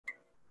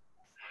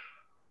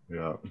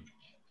Yeah.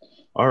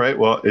 All right.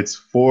 Well, it's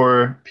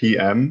 4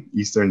 p.m.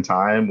 Eastern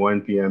Time,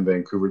 1 p.m.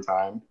 Vancouver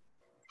time,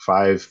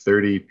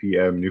 5:30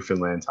 p.m.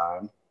 Newfoundland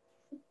time,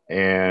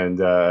 and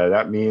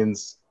that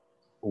means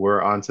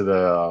we're on to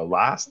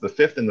the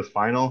fifth and the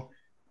final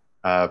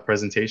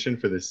presentation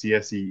for the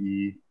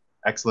CSEE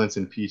Excellence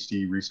in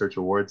PhD Research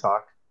Award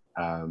Talk.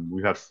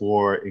 We've had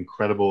four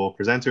incredible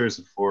presenters,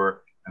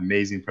 four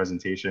amazing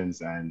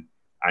presentations, and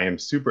I am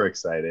super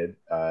excited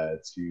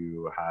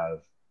to have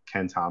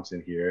Ken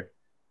Thompson here,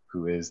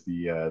 who is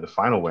the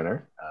final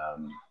winner,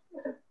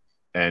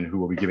 and who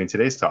will be giving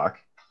today's talk.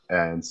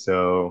 And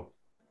so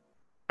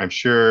I'm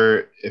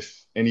sure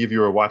if any of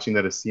you are watching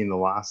that have seen the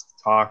last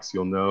talks,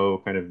 you'll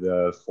know kind of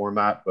the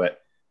format,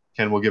 but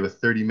Ken will give a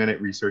 30-minute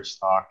research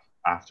talk.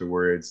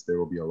 Afterwards, there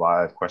will be a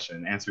live question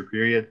and answer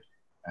period.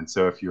 And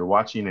so if you're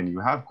watching and you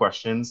have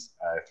questions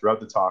throughout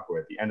the talk or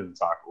at the end of the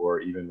talk or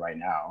even right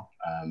now,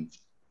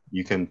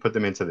 you can put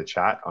them into the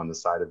chat on the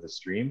side of the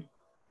stream.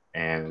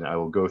 And I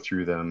will go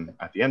through them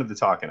at the end of the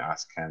talk and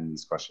ask Ken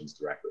these questions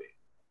directly.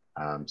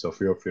 So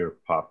feel free to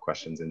pop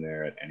questions in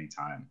there at any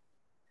time.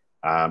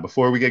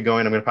 Before we get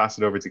going, I'm going to pass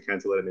it over to Ken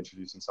to let him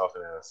introduce himself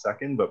in a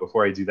second. But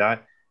before I do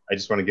that, I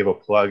just want to give a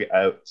plug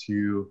out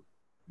to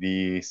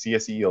the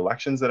CSEE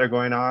elections that are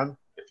going on.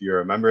 If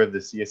you're a member of the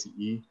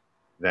CSEE,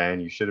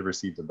 then you should have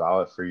received a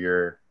ballot for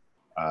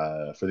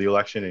the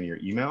election in your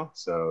email.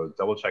 So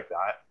double check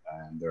that.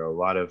 And there are a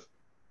lot of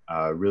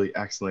really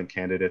excellent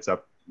candidates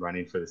up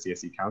running for the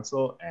CSEE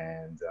Council,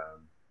 and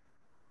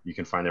you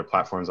can find their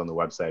platforms on the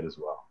website as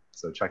well.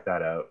 So check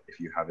that out if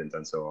you haven't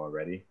done so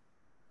already.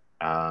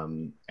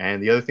 And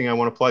the other thing I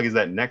want to plug is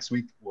that next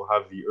week we'll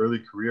have the Early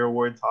Career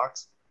Award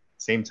talks,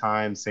 same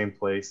time, same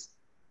place.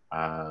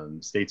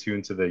 Stay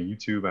tuned to the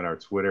YouTube and our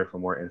Twitter for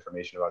more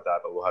information about that,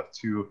 but we'll have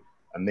two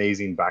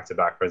amazing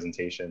back-to-back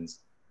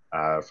presentations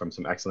from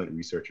some excellent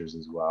researchers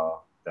as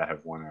well that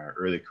have won our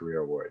Early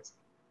Career Awards.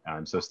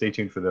 So stay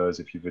tuned for those.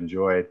 If you've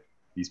enjoyed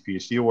these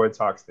PhD award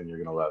talks, then you're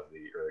going to love the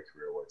Early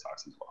Career Award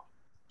talks as well.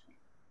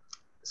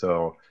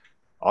 So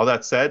all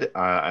that said,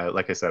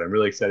 like I said, I'm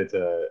really excited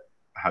to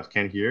have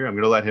Ken here. I'm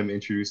going to let him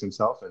introduce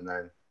himself, and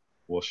then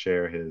we'll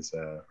share his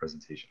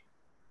presentation.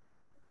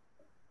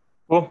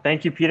 Cool.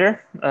 Thank you,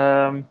 Peter.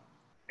 And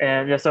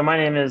yeah, so my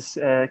name is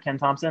Ken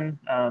Thompson.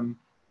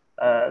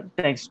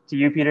 Thanks to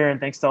you, Peter,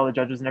 and thanks to all the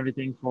judges and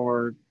everything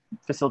for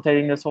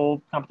facilitating this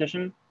whole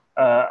competition.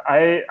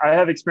 I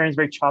have experienced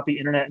very choppy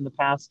internet in the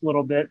past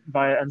little bit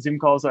via Zoom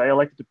calls, so I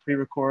elected to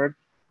pre-record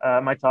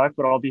my talk,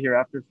 but I'll be here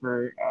after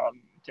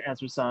to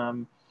answer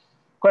some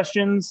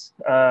questions.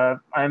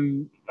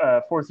 I'm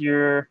a fourth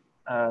year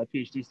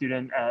PhD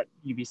student at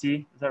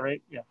UBC. Is that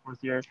right? Yeah,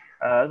 fourth year.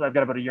 I've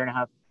got about a year and a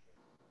half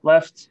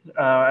left.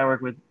 I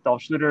work with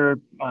Dolf Schluter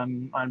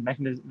on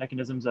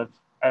mechanisms of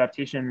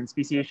adaptation and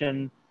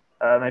speciation.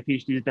 My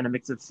PhD has been a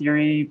mix of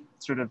theory,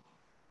 sort of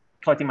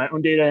collecting my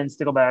own data in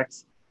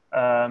sticklebacks,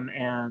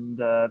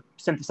 and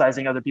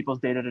synthesizing other people's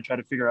data to try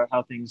to figure out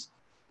how things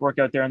work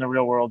out there in the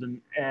real world.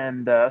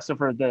 And so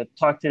for the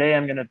talk today,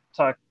 I'm going to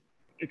talk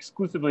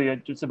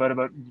exclusively just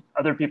about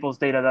other people's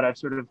data that I've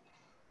sort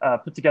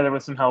of put together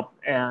with some help,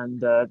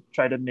 and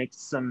try to make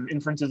some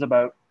inferences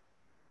about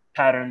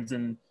patterns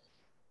and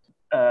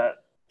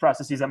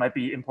processes that might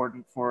be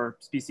important for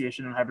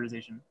speciation and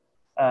hybridization.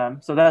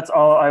 So that's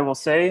all I will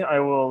say. I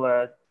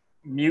will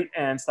mute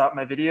and stop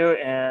my video,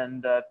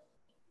 and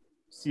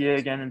see you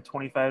again in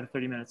 25 to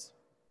 30 minutes.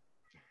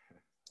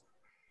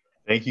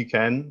 Thank you,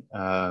 Ken.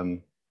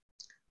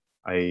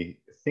 I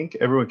think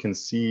everyone can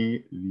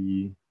see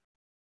the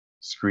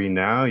screen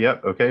now.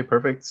 Yep. Okay,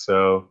 perfect.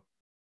 So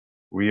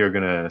we are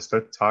going to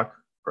start the talk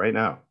right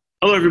now.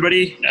 Hello,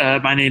 everybody.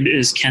 My name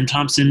is Ken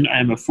Thompson.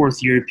 I'm a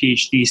fourth year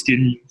PhD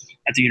student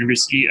at the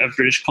University of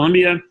British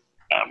Columbia,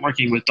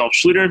 working with Dolf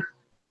Schluter.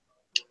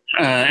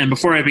 And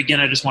before I begin,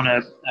 I just want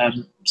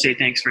to say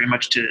thanks very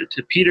much to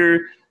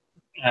Peter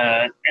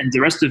and the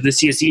rest of the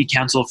CSEE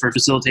Council for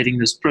facilitating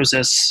this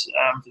process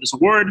for this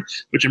award,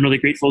 which I'm really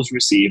grateful to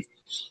receive.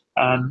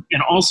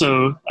 And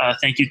also,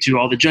 thank you to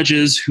all the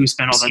judges who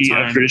spent all that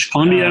time in British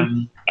Columbia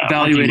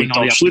evaluating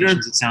all the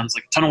applications. It sounds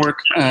like a ton of work.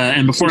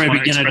 And before I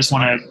begin, I just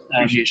want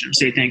to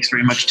say thanks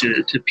very much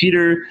to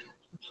Peter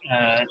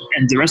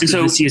and the rest of the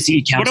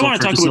CSEE Council for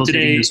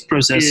facilitating this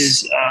process.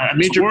 Is a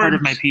major part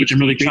of my PhD, which I'm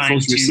really grateful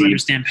to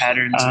understand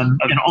patterns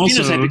and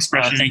also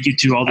thank you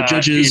to all the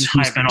judges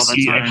who spent all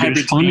that time in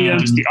British Columbia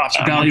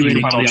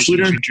evaluating all the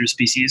Schluter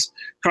interspecies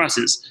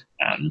crosses.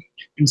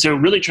 And so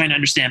really trying to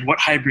understand what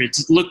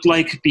hybrids look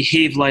like,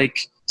 behave like,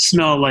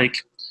 smell like,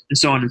 and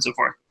so on and so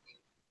forth.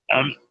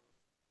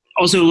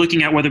 Also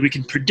looking at whether we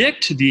can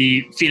predict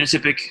the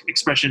phenotypic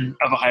expression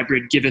of a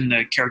hybrid given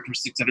the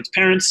characteristics of its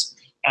parents,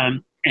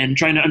 and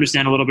trying to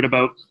understand a little bit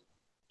about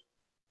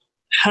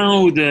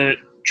how the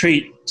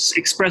traits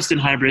expressed in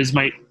hybrids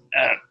might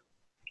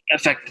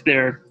affect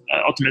their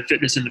ultimate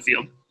fitness in the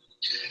field.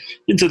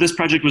 And so this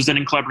project was done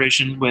in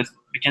collaboration with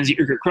Mackenzie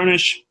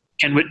Urquhart-Cronish,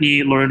 Ken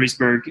Whitney, Lauren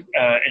Riesberg,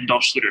 and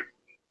Dolf Schluter.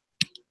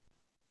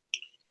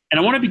 And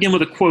I want to begin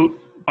with a quote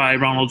by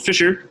Ronald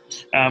Fisher,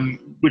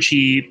 which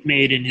he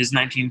made in his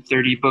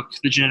 1930 book,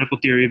 The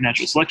Genetical Theory of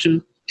Natural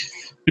Selection.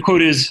 The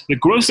quote is, "The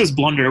grossest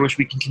blunder which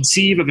we can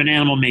conceive of an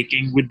animal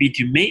making would be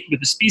to mate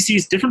with a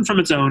species different from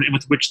its own and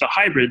with which the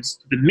hybrids,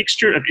 the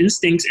mixture of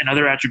instincts and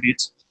other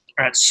attributes,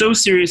 are at so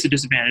serious a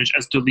disadvantage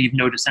as to leave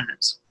no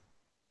descendants."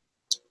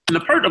 And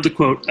the part of the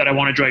quote that I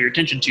want to draw your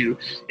attention to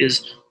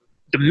is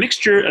the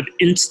mixture of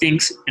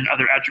instincts and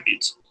other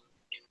attributes.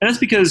 And that's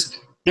because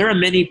there are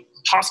many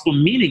possible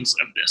meanings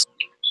of this.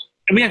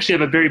 And we actually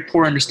have a very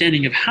poor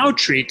understanding of how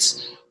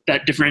traits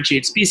that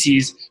differentiate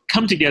species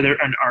come together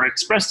and are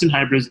expressed in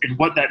hybrids and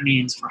what that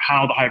means for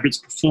how the hybrids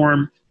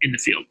perform in the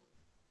field.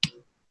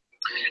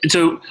 And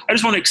so I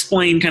just want to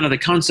explain kind of the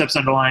concepts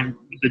underlying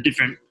the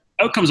different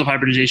outcomes of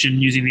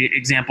hybridization using the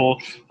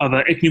example of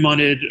an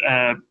ichneumoniid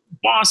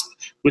wasp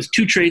with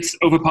two traits,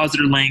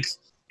 ovipositor length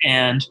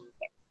and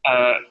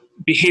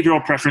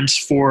behavioral preference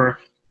for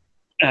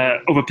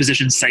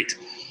oviposition site.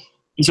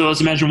 And so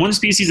let's imagine one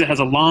species that has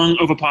a long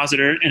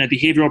ovipositor and a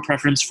behavioral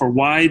preference for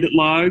wide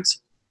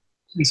logs.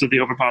 And so the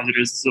ovipositor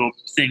is this little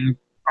thing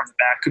on the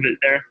back of it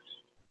there.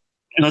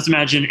 And let's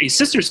imagine a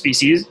sister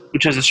species,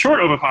 which has a short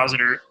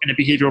ovipositor and a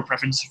behavioral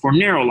preference for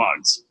narrow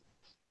logs.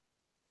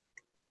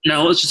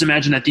 Now let's just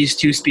imagine that these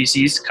two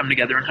species come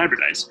together and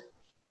hybridize.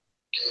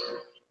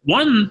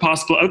 One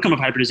possible outcome of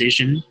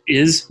hybridization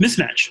is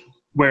mismatch,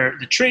 where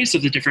the traits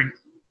of the different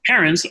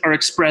parents are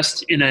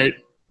expressed in a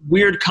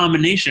weird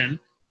combination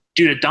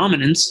due to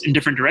dominance in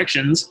different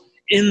directions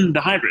in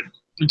the hybrid.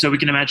 And so we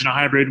can imagine a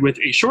hybrid with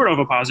a short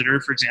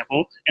ovipositor, for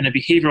example, and a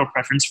behavioral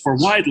preference for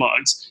wide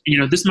logs.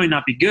 And, this might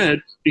not be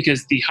good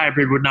because the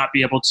hybrid would not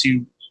be able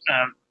to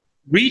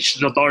reach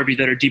the larvae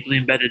that are deeply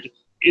embedded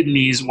in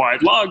these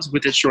wide logs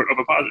with its short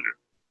ovipositor.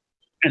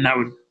 And that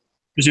would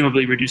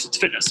presumably reduce its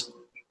fitness.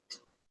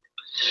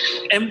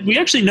 And we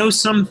actually know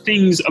some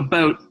things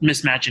about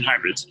mismatch in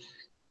hybrids.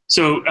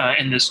 So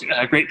in this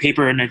great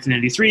paper in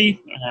 1993,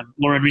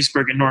 Lauren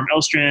Riesberg and Norm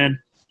Elstrand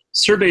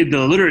surveyed the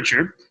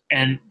literature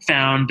and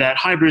found that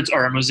hybrids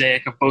are a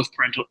mosaic of both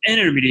parental and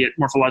intermediate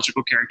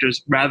morphological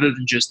characters rather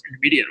than just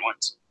intermediate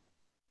ones.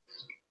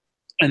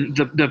 And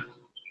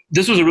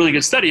this was a really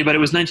good study, but it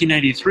was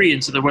 1993,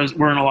 and so there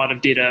weren't a lot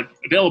of data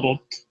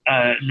available,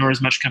 nor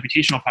as much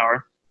computational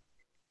power.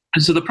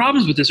 And so the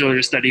problems with this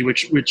earlier study,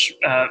 which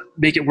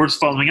make it worth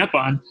following up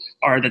on,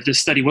 are that this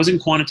study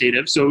wasn't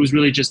quantitative, so it was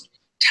really just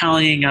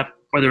tallying up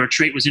whether a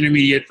trait was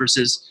intermediate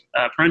versus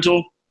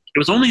parental. It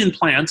was only in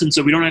plants, and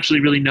so we don't actually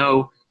really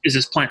know, is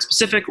this plant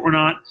specific or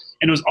not?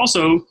 And it was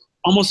also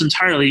almost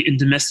entirely in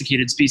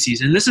domesticated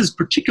species. And this is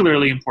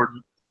particularly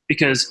important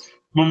because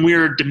when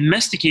we're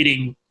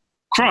domesticating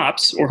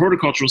crops or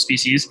horticultural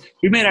species,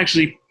 we might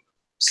actually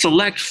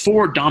select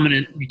for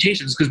dominant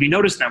mutations because we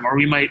notice them, or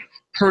we might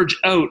purge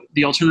out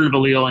the alternative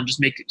allele and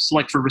just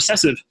select for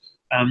recessive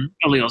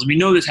alleles. And we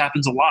know this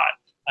happens a lot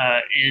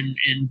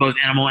in both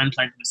animal and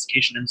plant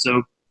domestication. And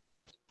so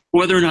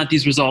whether or not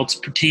these results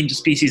pertain to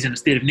species in a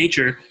state of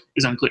nature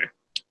is unclear.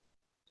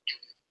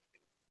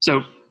 So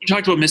we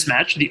talked about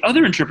mismatch. The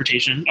other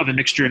interpretation of a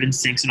mixture of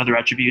instincts and other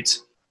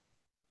attributes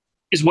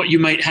is what you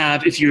might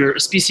have if you're a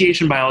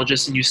speciation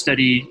biologist and you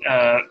study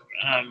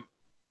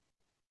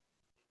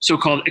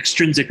so-called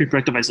extrinsic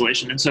reproductive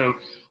isolation. And so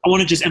I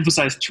want to just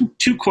emphasize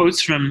two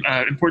quotes from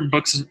important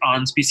books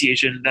on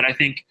speciation that I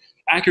think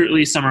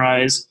accurately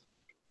summarize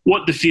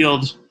what the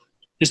field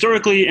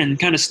historically and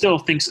kind of still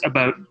thinks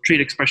about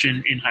trait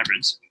expression in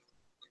hybrids.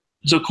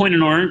 So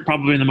Koinanor,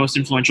 probably the most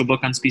influential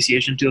book on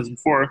speciation,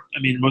 2004,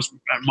 most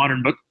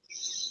modern book.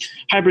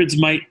 Hybrids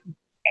might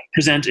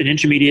present an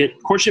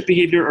intermediate courtship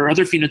behavior or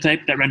other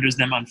phenotype that renders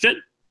them unfit.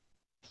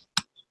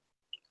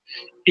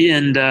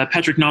 And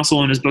Patrick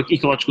Nossel in his book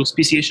Ecological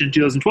Speciation in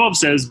 2012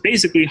 says,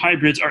 basically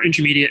hybrids are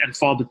intermediate and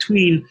fall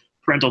between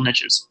parental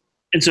niches.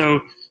 And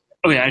so,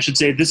 I should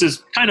say this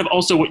is kind of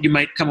also what you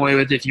might come away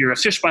with if you're a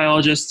fish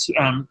biologist.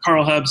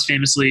 Carl Hubbs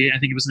famously, I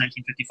think it was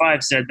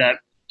 1955, said that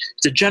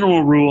it's a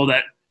general rule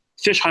that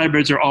fish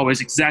hybrids are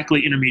always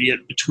exactly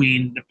intermediate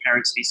between the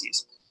parent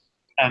species.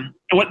 And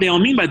what they all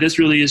mean by this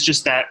really is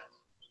just that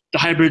the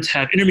hybrids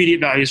have intermediate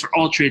values for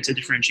all traits that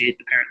differentiate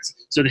the parents.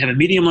 So they have a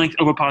medium length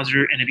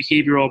ovipositor and a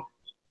behavioral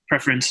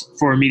preference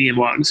for medium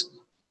logs.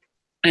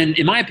 And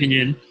in my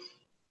opinion,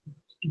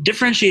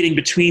 differentiating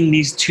between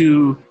these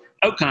two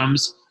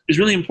outcomes is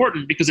really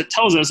important because it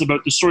tells us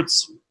about the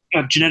sorts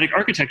of genetic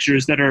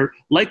architectures that are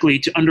likely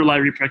to underlie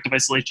reproductive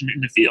isolation in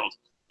the field.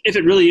 If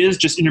it really is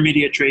just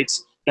intermediate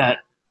traits that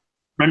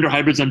render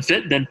hybrids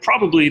unfit, then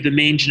probably the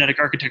main genetic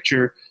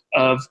architecture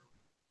of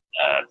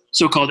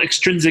so-called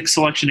extrinsic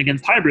selection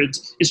against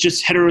hybrids is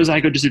just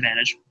heterozygote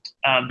disadvantage.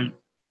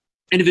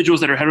 Individuals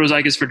that are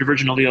heterozygous for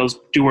divergent alleles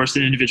do worse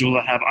than individuals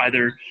that have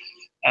either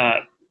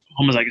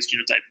homozygous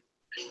genotype.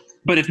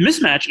 But if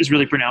mismatch is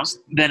really pronounced,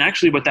 then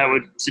actually what that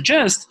would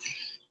suggest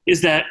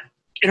is that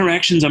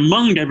interactions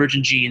among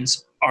divergent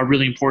genes are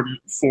really important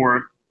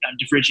for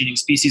differentiating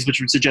species, which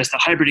would suggest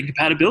that hybrid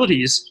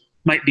incompatibilities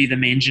might be the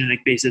main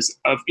genetic basis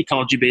of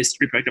ecology-based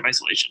reproductive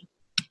isolation.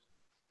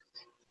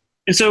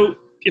 And so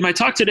in my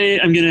talk today,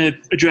 I'm going to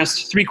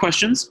address three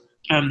questions.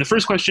 The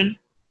first question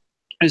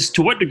is,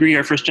 to what degree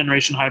are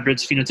first-generation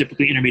hybrids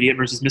phenotypically intermediate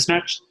versus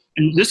mismatched?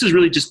 And this is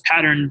really just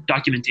pattern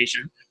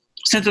documentation,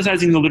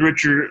 synthesizing the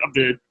literature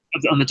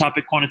on the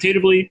topic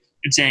quantitatively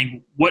and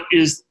saying, what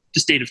is the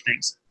state of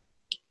things?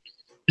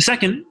 The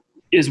second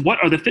is, what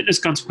are the fitness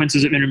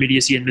consequences of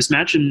intermediacy and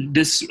mismatch? And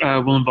this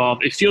will involve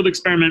a field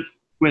experiment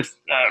with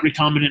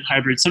recombinant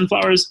hybrid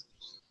sunflowers.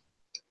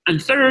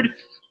 And third,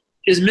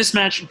 is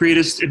mismatch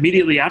greatest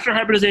immediately after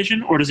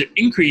hybridization, or does it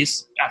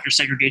increase after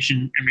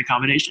segregation and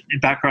recombination in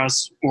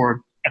backcross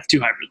or F2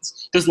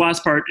 hybrids? This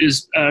last part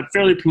is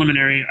fairly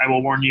preliminary, I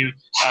will warn you,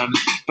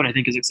 but I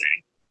think is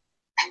exciting.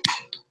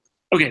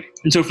 Okay,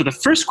 and so for the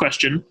first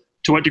question,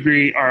 to what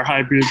degree are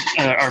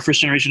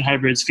first-generation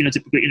hybrids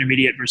phenotypically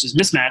intermediate versus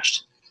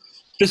mismatched?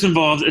 This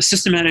involves a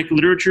systematic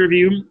literature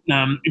review.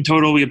 In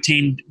total, we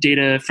obtained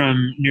data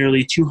from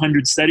nearly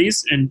 200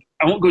 studies, and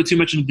I won't go too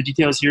much into the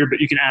details here, but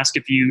you can ask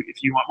if you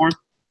want more.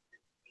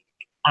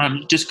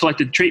 Just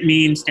collected trait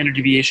mean, standard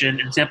deviation,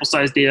 and sample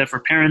size data for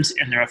parents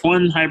and their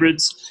F1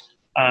 hybrids.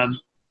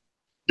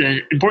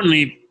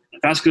 Importantly,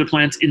 vascular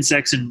plants,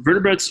 insects, and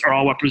vertebrates are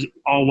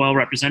all well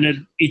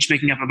represented, each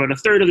making up about a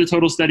third of the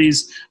total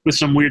studies, with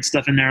some weird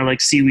stuff in there like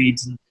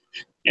seaweeds.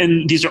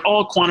 And these are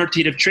all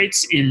quantitative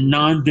traits in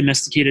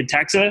non-domesticated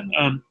taxa.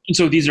 And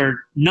so these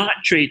are not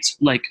traits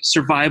like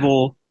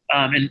survival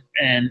and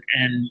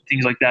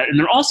things like that. And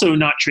they're also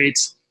not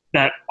traits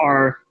that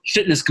are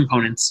fitness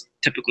components,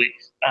 typically.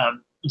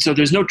 So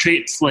there's no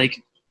traits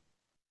like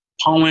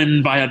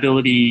pollen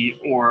viability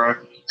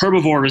or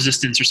herbivore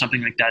resistance or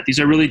something like that.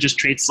 These are really just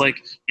traits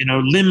like,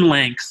 limb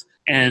length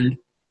and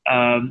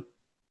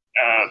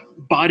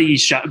body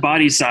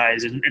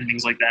size and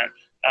things like that.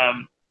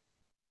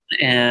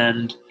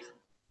 And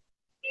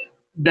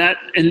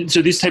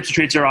so these types of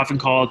traits are often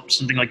called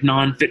something like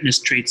non-fitness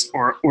traits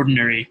or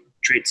ordinary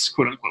traits,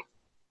 quote unquote.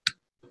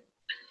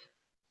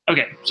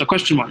 Okay, so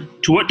question 1.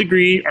 To what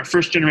degree are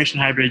first-generation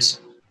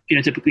hybrids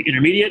phenotypically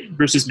intermediate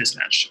versus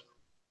mismatched?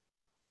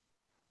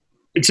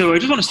 And so I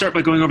just want to start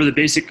by going over the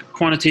basic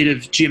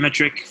quantitative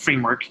geometric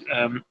framework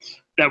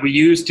that we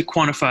use to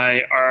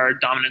quantify our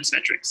dominance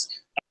metrics.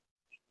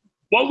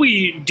 What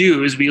we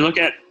do is we look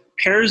at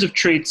pairs of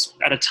traits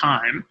at a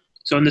time.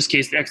 So in this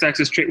case, the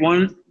x-axis trait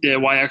 1, the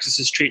y-axis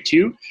is trait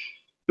 2. And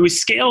we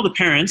scale the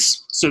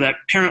parents so that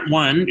parent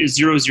 1 is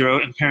 0,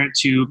 0, and parent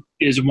 2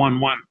 is 1,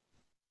 1.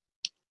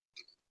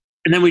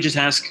 And then we just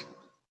ask,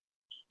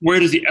 where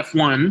does the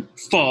F1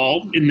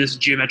 fall in this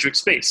geometric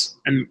space?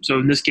 And so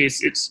in this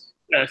case, it's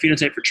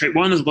phenotype for trait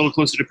 1 is a little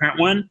closer to parent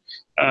 1,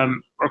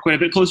 or quite a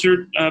bit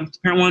closer to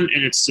parent 1,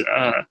 and its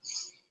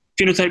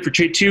phenotype for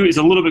trait 2 is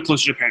a little bit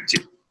closer to parent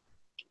 2.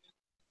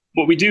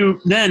 What we do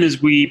then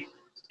is we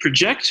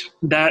project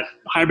that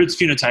hybrid's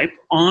phenotype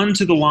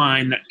onto the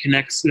line that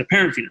connects the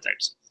parent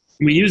phenotypes.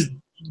 And we use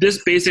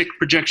this basic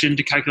projection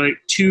to calculate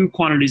two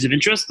quantities of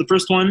interest. The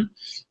first one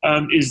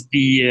is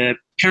the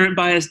parent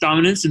bias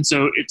dominance, and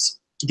so it's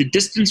the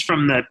distance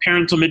from the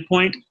parental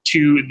midpoint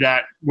to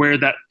where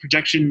that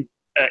projection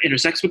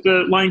intersects with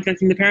the line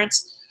connecting the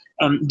parents.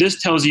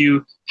 This tells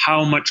you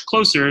how much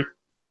closer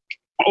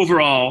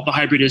overall the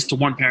hybrid is to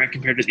one parent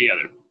compared to the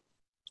other.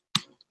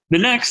 The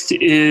next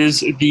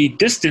is the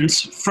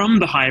distance from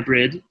the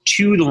hybrid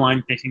to the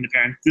line connecting the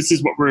parent. This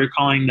is what we're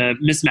calling the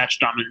mismatch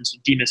dominance,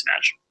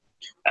 demismatch.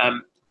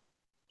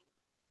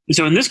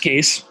 So in this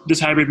case,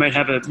 this hybrid might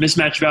have a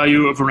mismatch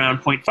value of around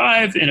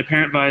 0.5 and a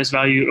parent bias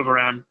value of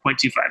around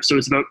 0.25. So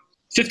it's about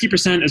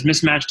 50% as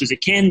mismatched as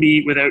it can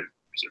be without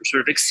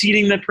sort of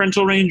exceeding the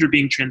parental range or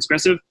being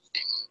transgressive.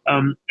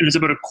 And it's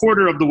about a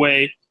quarter of the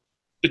way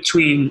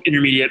between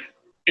intermediate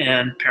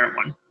and parent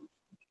 1.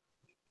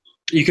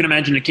 You can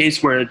imagine a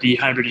case where the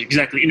hybrid is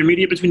exactly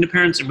intermediate between the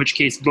parents, in which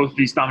case both of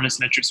these dominance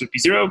metrics would be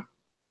 0.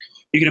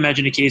 You can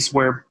imagine a case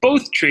where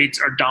both traits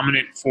are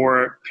dominant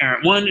for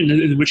parent 1,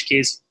 in which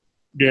case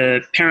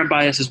the parent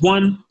bias is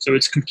 1, so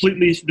it's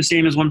completely the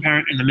same as one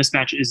parent, and the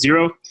mismatch is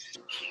 0.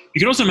 You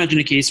can also imagine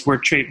a case where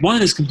trait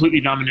 1 is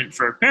completely dominant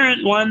for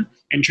parent 1,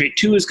 and trait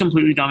 2 is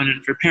completely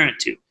dominant for parent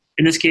 2.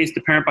 In this case,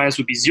 the parent bias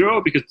would be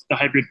 0 because the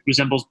hybrid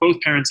resembles both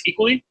parents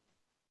equally.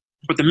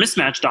 But the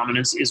mismatch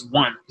dominance is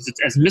 1, because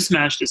it's as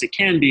mismatched as it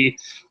can be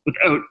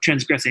without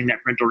transgressing that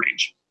parental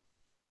range.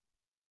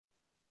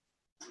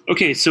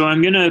 Okay, so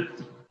I'm going to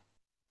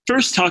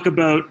first talk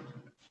about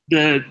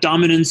the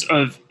dominance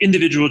of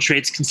individual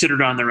traits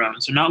considered on their own.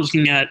 So not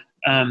looking at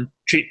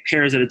trait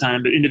pairs at a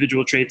time, but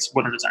individual traits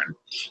one at a time.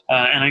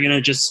 And I'm going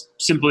to just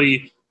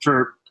simply,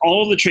 for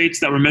all of the traits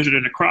that were measured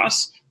in a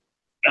cross,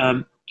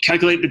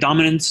 calculate the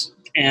dominance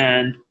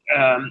and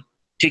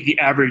take the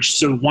average.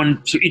 So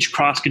each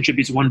cross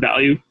contributes one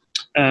value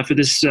for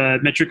this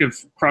metric of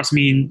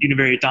cross-mean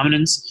univariate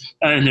dominance.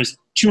 And there's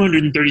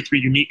 233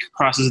 unique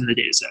crosses in the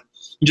data set.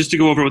 And just to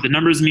go over what the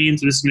numbers mean,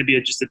 so this is going to be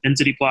just a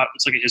density plot.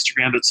 It's like a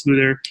histogram, but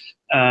smoother.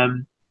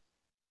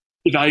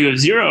 The value of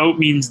 0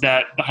 means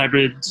that the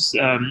hybrids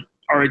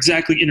are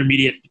exactly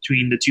intermediate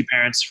between the two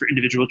parents for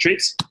individual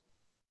traits.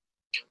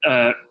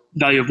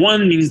 Value of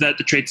 1 means that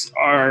the traits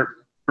are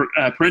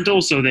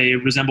parental, so they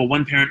resemble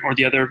one parent or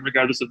the other,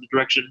 regardless of the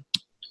direction.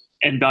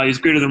 and values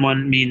greater than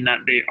 1 mean that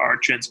they are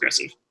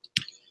transgressive.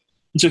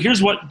 And so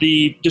here's what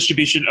the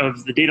distribution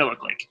of the data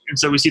look like. And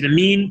so we see the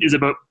mean is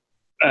about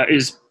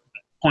is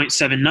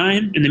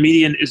 0.79 and the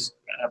median is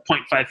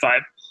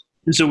 0.55.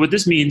 And so what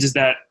this means is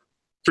that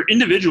for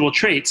individual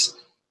traits,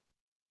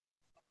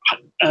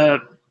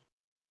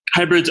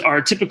 hybrids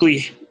are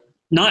typically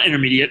not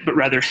intermediate, but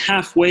rather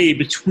halfway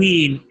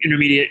between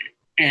intermediate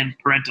and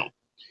parental,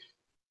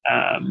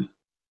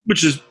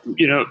 which is,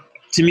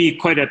 to me,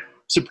 quite a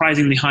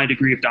surprisingly high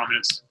degree of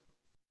dominance.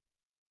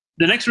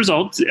 The next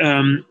result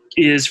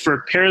is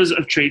for pairs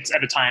of traits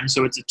at a time.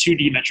 So it's a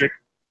 2D metric.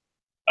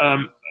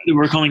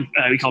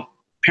 We call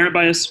parent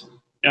bias.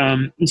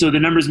 And so the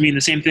numbers mean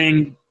the same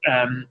thing,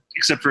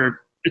 except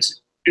for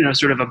it's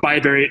sort of a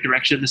bivariate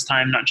direction this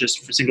time, not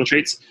just for single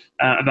traits.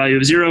 A value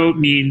of 0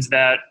 means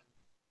that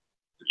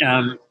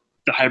the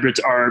hybrids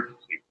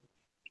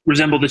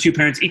resemble the two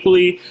parents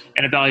equally,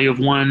 and a value of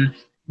 1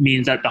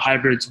 means that the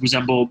hybrids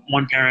resemble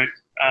one parent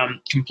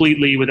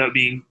completely without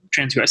being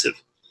transgressive.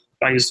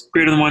 Values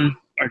greater than 1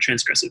 are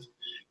transgressive.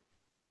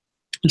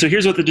 And so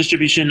here's what the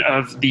distribution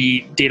of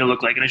the data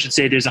look like. And I should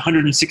say there's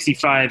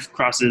 165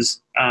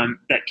 crosses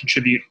that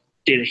contribute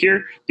data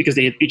here because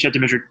they each have to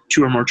measure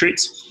 2 or more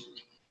traits.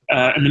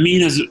 And the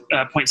mean is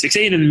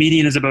 0.68 and the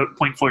median is about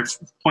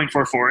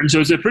 0.44. And so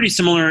it's a pretty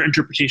similar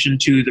interpretation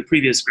to the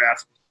previous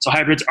graph. So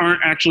hybrids aren't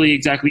actually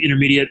exactly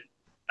intermediate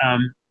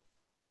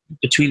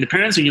between the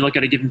parents when you look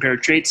at a given pair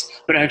of traits,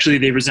 but actually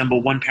they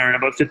resemble one parent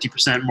about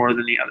 50% more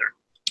than the other.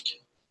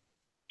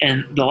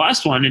 And the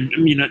last one, and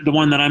the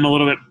one that I'm a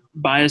little bit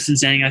biased in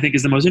saying I think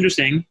is the most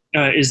interesting,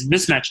 is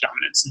mismatch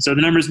dominance. And so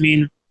the numbers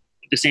mean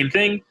the same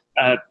thing.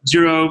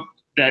 0,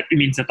 that it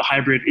means that the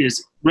hybrid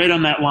is right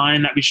on that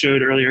line that we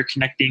showed earlier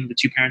connecting the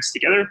two parents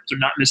together, so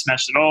not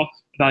mismatched at all.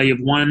 The value of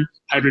 1,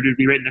 hybrid would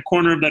be right in the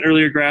corner of that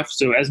earlier graph,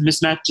 so as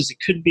mismatched as it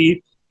could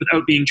be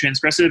without being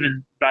transgressive,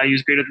 and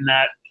values greater than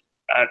that,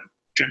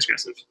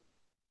 transgressive.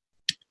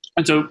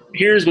 And so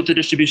here's what the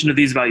distribution of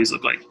these values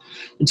look like.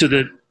 And so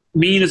the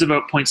mean is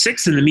about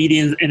 0.6 and the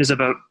median is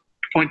about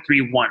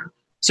 0.31.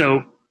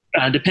 So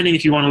depending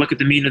if you want to look at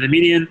the mean or the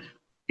median,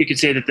 you could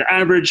say that the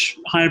average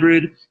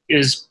hybrid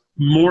is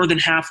more than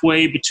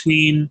halfway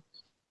between,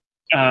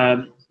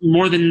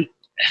 more than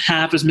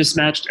half as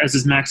mismatched as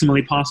is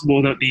maximally possible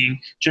without being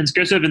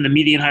transgressive, and the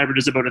median hybrid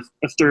is about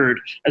a third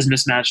as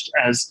mismatched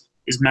as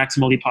is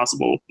maximally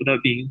possible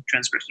without being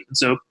transgressive. And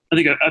so I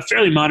think a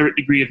fairly moderate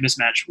degree of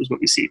mismatch was what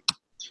we see.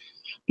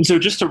 And so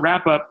just to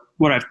wrap up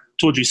what I've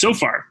told you so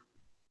far,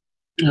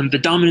 the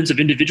dominance of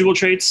individual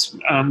traits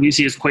we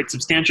see is quite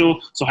substantial.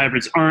 So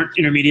hybrids aren't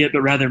intermediate,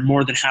 but rather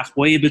more than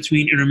halfway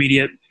between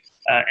intermediate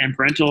and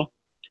parental.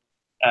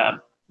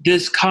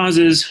 This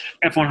causes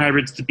F1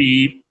 hybrids to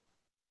be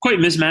quite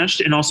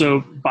mismatched and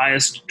also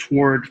biased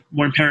toward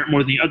one parent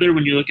more than the other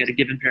when you look at a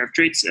given pair of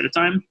traits at a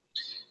time.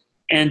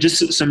 And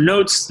just some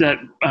notes that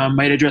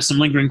might address some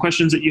lingering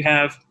questions that you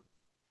have.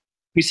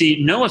 We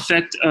see no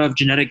effect of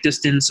genetic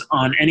distance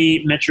on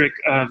any metric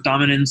of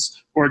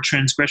dominance or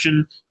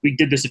transgression. We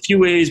did this a few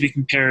ways. We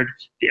compared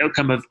the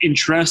outcome of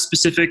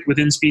intra-specific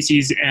within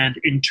species and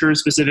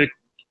inter-specific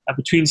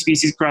between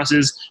species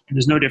crosses, and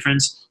there's no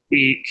difference.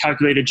 We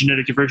calculated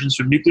genetic divergence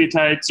from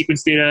nucleotide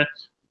sequence data.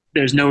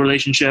 There's no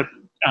relationship.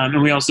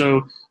 And we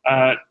also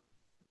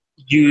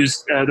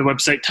used the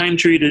website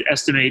TimeTree to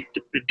estimate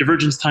the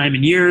divergence time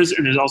in years,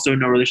 and there's also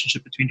no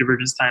relationship between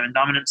divergence time and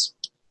dominance.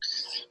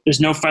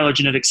 There's no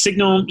phylogenetic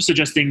signal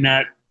suggesting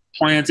that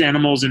plants,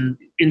 animals, and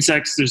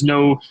insects, there's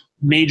no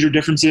major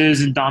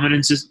differences in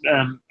dominances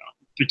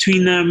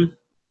between them.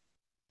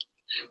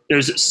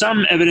 There's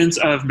some evidence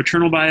of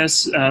maternal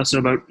bias, so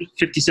about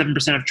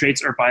 57% of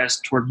traits are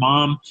biased toward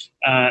mom,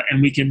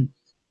 and we can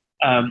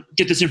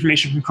get this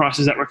information from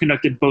crosses that were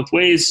conducted both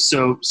ways.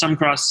 So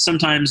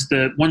sometimes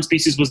the one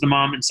species was the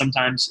mom, and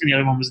sometimes the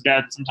other one was the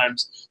dad.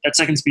 Sometimes that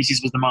second species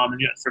was the mom, and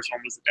the first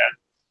one was the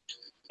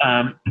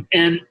dad.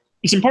 And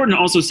it's important to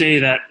also say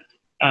that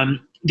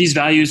these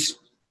values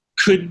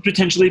could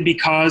potentially be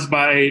caused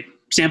by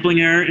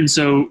sampling error. And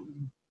so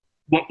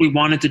what we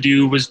wanted to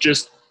do was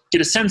just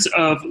get a sense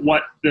of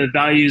what the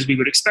values we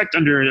would expect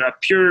under a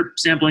pure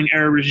sampling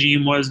error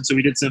regime was. And so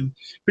we did some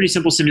pretty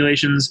simple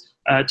simulations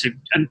to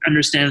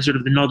understand sort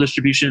of the null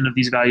distribution of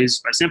these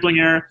values by sampling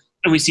error.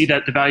 And we see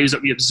that the values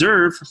that we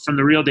observe from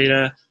the real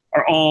data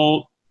are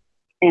all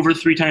over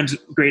 3 times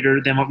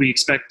greater than what we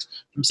expect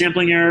from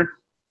sampling error.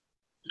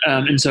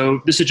 And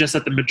so this suggests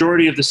that the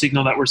majority of the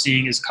signal that we're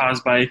seeing is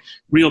caused by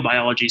real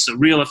biology, so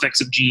real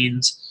effects of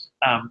genes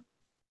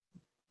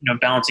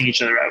balancing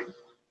each other out.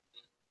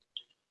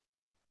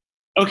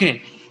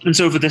 Okay, and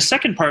so for the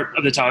second part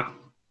of the talk,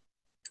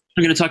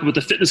 I'm going to talk about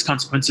the fitness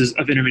consequences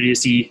of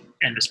intermediacy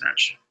and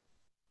mismatch.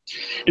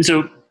 And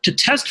so to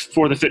test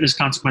for the fitness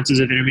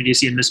consequences of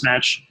intermediacy and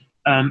mismatch,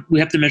 we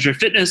have to measure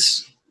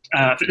fitness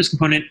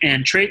component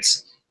and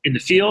traits in the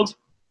field.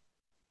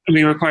 And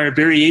we require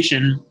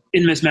variation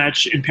in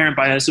mismatch in parent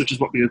bias, which is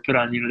what we would put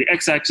on the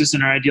x-axis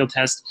in our ideal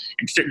test,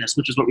 and fitness,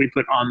 which is what we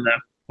put on the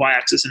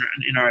y-axis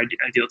in our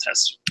ideal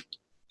test.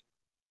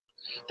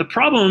 The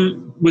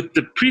problem with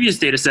the previous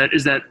data set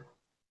is that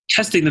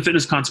testing the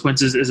fitness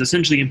consequences is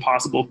essentially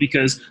impossible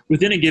because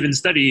within a given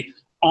study,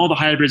 all the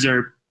hybrids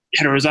are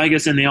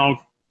heterozygous and they all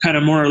kind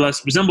of more or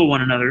less resemble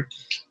one another.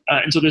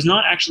 And so there's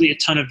not actually a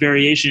ton of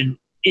variation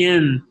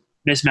in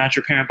mismatch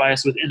or parent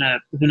bias within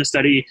a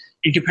study.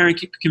 And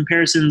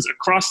comparisons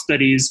across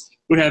studies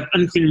would have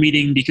unclear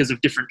meaning because of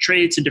different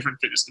traits and different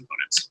fitness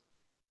components.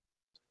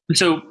 And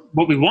so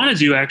what we want to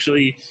do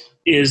actually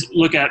is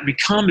look at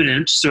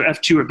recombinant, so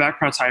F2 or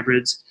backcross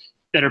hybrids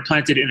that are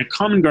planted in a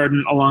common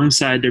garden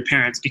alongside their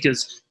parents,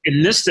 because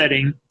in this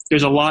setting,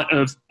 there's a lot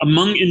of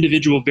among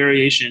individual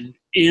variation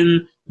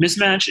in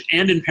mismatch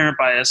and in parent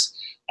bias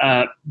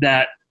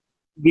that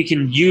we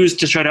can use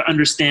to try to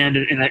understand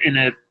in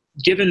a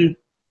given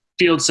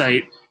field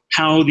site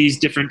how these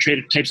different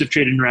types of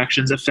trait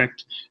interactions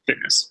affect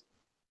fitness.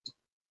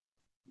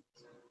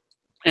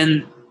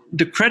 And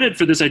the credit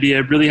for this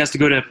idea really has to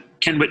go to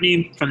Ken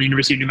Whitney from the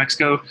University of New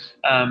Mexico.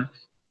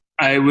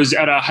 I was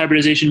at a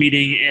hybridization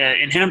meeting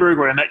in Hamburg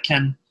where I met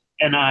Ken,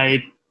 and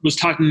I was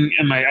talking,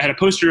 and I had a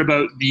poster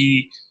about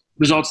the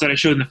results that I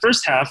showed in the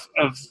first half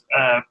of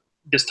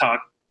this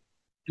talk.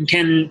 And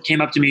Ken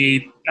came up to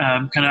me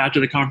kind of after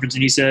the conference,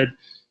 and he said,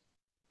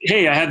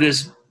 "Hey, I have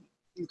this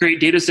great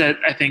data set.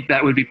 I think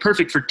that would be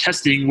perfect for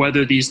testing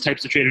whether these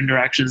types of trait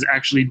interactions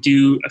actually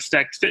do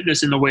affect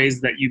fitness in the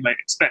ways that you might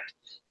expect."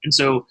 And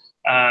so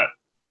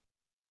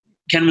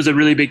Ken was a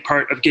really big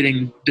part of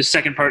getting the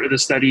second part of the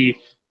study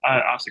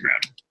off the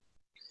ground.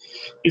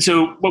 And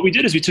so what we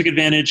did is we took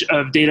advantage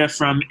of data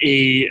from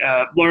a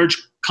large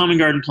common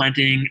garden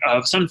planting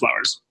of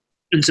sunflowers.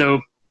 And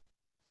so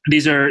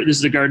this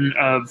is a garden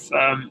of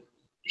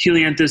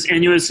Helianthus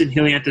annuus and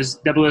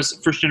Helianthus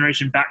debilis first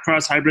generation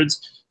backcross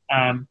hybrids.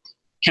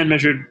 Ken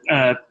measured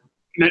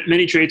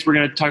many traits. We're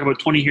going to talk about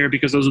 20 here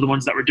because those are the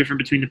ones that were different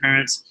between the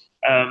parents.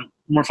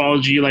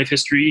 Morphology, life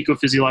history,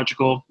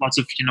 ecophysiological, lots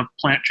of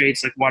plant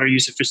traits like water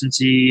use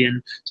efficiency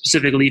and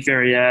specific leaf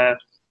area,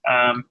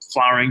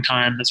 flowering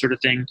time, that sort of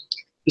thing.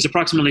 There's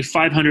approximately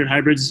 500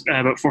 hybrids,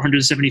 about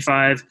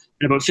 475,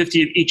 and about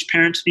 50 of each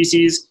parent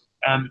species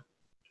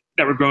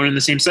that were grown in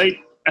the same site.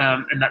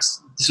 And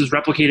this was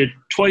replicated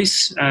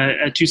twice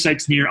at 2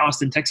 sites near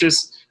Austin,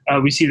 Texas.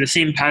 We see the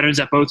same patterns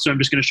at both, so I'm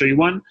just going to show you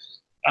one.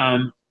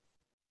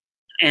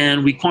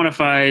 And we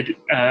quantified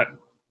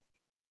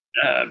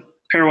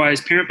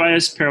pairwise parent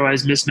bias,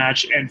 pairwise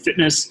mismatch, and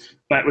fitness,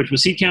 which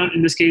was seed count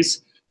in this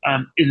case,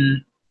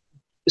 in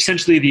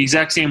essentially the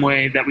exact same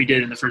way that we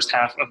did in the first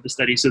half of the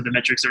study, so the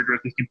metrics are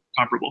directly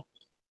comparable.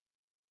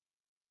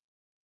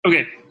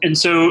 Okay, and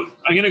so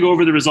I'm going to go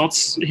over the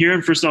results here,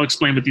 and first I'll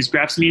explain what these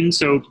graphs mean.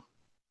 So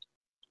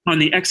on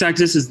the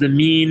x-axis is the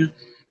mean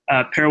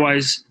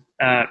pairwise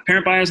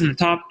parent bias on the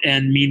top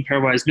and mean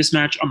pairwise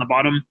mismatch on the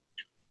bottom.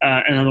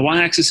 And on the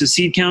y-axis is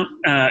seed count,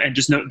 and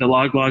just note the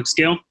log-log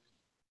scale.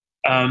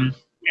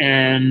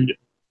 And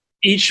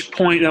each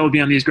point that will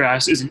be on these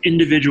graphs is an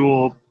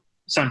individual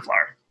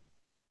sunflower.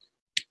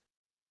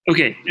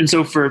 Okay, and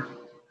so for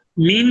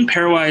mean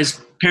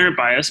pairwise parent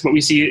bias, what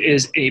we see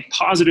is a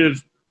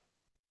positive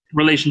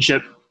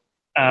relationship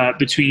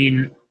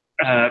between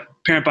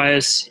parent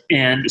bias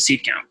and the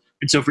seed count.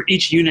 And so for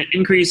each unit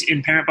increase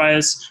in parent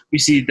bias, we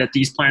see that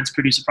these plants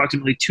produce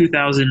approximately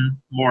 2,000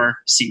 more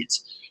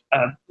seeds.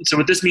 So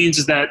what this means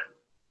is that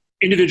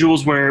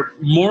individuals where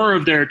more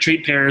of their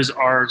trait pairs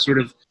are sort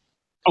of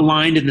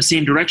aligned in the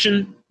same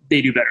direction,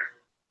 they do better.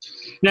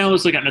 Now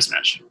let's look at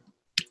mismatch.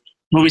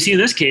 What we see in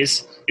this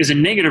case is a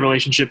negative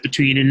relationship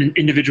between an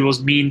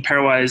individual's mean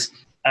pairwise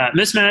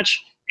mismatch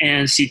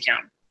and seed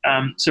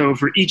count. So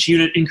for each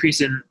unit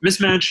increase in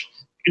mismatch,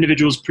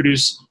 individuals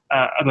produce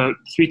about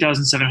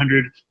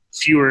 3,700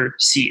 fewer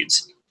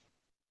seeds.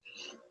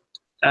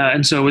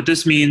 And so what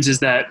this means is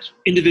that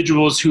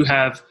individuals who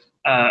have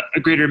a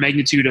greater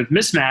magnitude of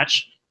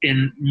mismatch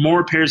in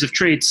more pairs of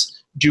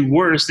traits do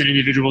worse than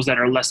individuals that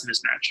are less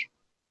mismatched.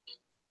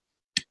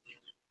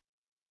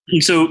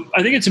 And so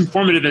I think it's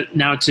informative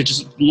now to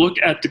just look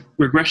at the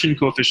regression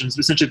coefficients,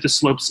 essentially the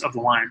slopes of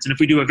the lines. And if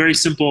we do a very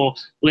simple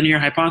linear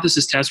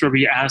hypothesis test where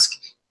we ask,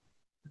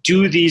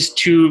 do these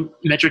two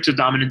metrics of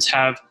dominance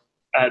have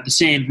the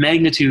same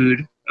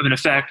magnitude of an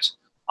effect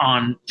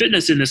on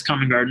fitness in this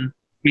common garden,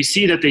 we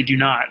see that they do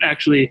not.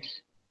 Actually,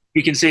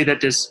 we can say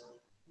that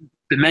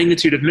the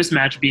magnitude of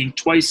mismatch being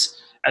twice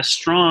as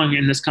strong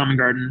in this common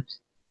garden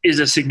is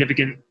a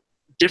significant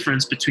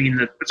difference between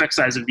the effect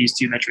size of these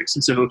two metrics.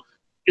 And so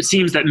it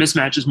seems that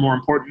mismatch is more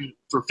important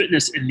for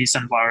fitness in these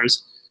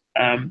sunflowers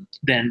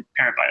than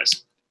parent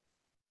bias.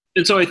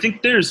 And so I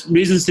think there's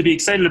reasons to be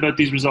excited about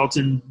these results,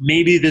 and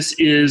maybe this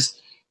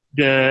is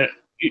a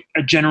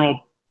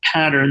general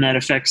pattern that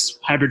affects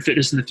hybrid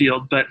fitness in the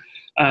field. But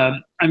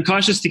I'm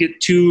cautious to get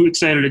too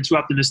excited and too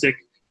optimistic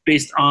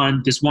based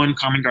on this one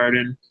common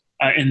garden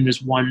in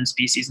this one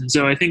species. And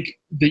so I think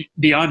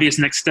the obvious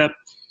next step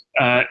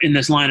in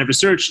this line of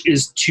research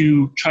is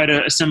to try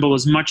to assemble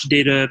as much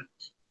data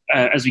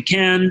as we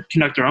can,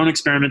 conduct our own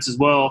experiments as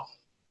well,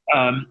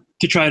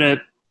 to try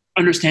to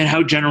understand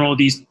how general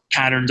these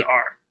patterns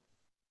are.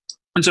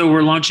 And so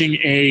we're launching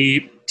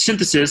a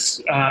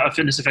synthesis of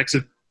fitness effects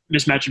of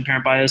mismatch and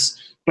parent bias.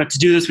 But to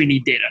do this, we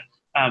need data.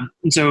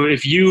 And so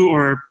if you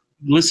or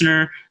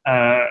listener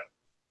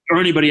or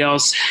anybody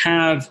else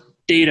have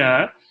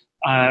data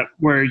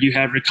where you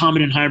have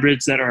recombinant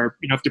hybrids that are,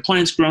 if they're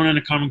plants grown in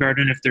a common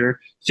garden, if they're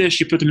fish,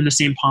 you put them in the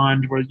same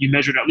pond, where you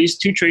measured at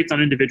least 2 traits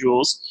on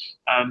individuals.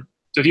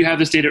 So if you have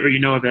this data or you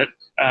know of it,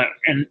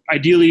 and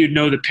ideally you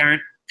know the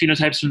parent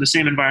phenotypes from the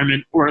same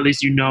environment, or at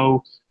least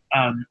your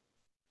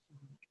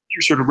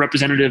sort of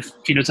representative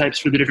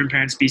phenotypes for the different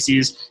parent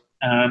species,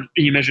 and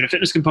you measured a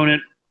fitness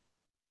component.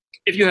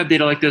 If you have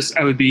data like this,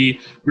 I would be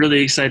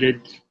really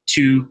excited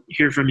to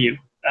hear from you,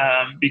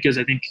 because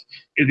I think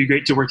it would be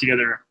great to work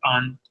together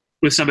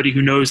with somebody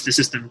who knows the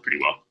system pretty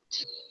well.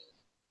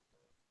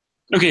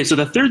 Okay, so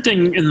the third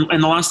thing and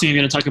the last thing I'm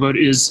going to talk about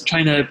is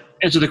trying to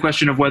answer the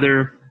question of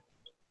whether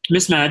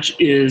mismatch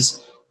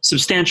is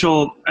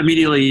substantial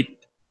immediately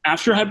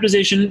after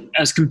hybridization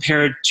as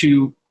compared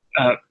to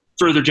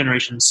further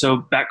generations, so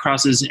back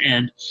crosses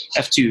and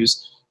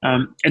F2s.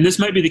 And this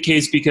might be the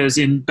case because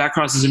in back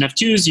crosses and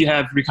F2s, you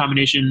have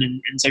recombination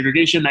and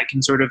segregation that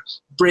can sort of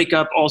break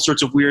up all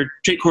sorts of weird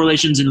trait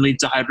correlations and lead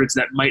to hybrids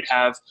that might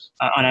have,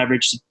 on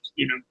average,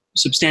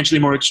 substantially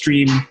more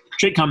extreme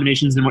trait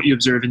combinations than what you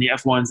observe in the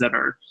F1s that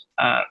are,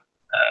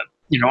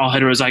 all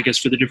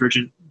heterozygous for the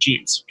divergent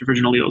genes,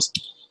 divergent alleles.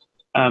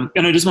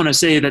 And I just want to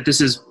say that this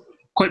is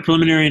quite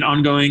preliminary and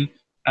ongoing,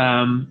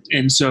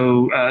 and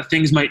so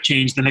things might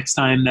change the next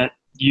time that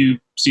you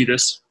see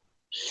this.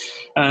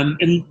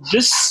 And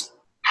this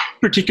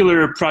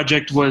particular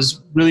project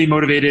was really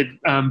motivated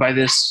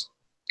entirely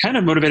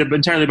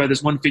by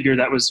this one figure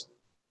that was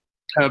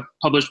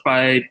published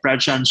by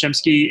Bradshaw and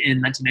Shemsky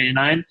in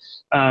 1999,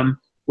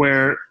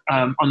 where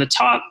on the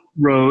top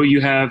row you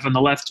have on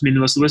the left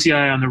Mimulus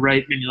lewisii, on the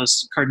right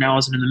Mimulus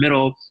cardinalis, and in the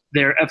middle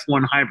their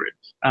F1 hybrid.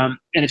 And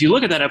if you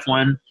look at that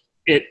F1,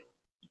 it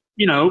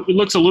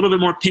looks a little bit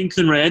more pink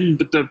than red,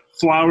 but the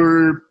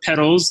flower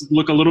petals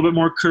look a little bit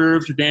more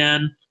curved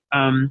than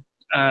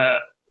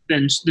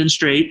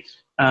straight.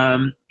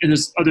 And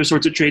there's other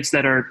sorts of traits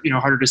that are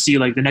harder to see,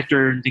 like the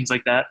nectar and things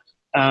like that.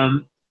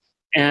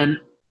 And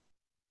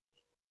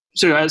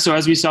so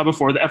as we saw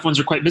before, the F1s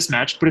are quite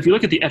mismatched. But if you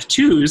look at the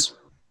F2s,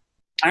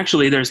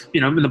 actually there's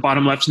in the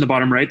bottom left and the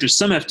bottom right, there's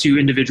some F2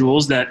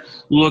 individuals that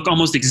look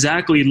almost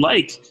exactly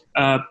like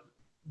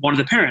one of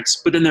the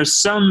parents. But then there's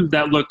some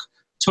that look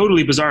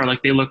totally bizarre,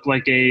 like they look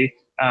like a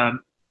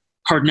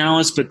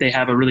cardinalis, but they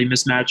have a really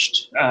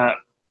mismatched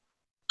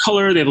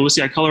color. They have a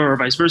lewisii color, or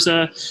vice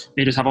versa.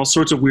 They just have all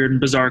sorts of weird and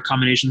bizarre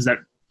combinations that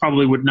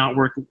probably would not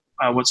work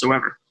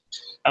whatsoever.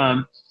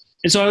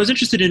 And so I was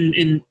interested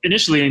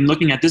initially in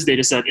looking at this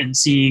data set and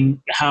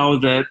seeing how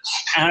the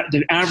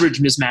average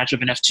mismatch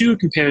of an F2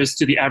 compares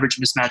to the average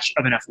mismatch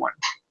of an F1.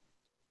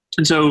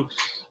 And so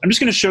I'm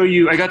just going to show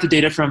you, I got the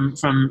data from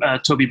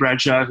Toby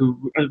Bradshaw,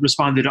 who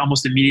responded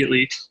almost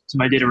immediately to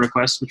my data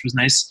request, which was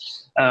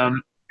nice.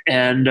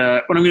 And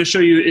what I'm going to show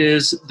you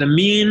is the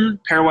mean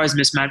pairwise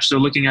mismatch, so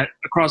looking at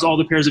across all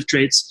the pairs of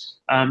traits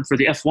for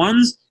the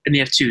F1s and the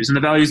F2s. And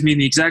the values mean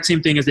the exact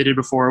same thing as they did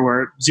before,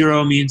 where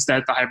 0 means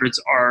that the hybrids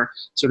are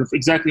sort of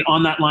exactly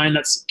on that line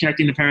that's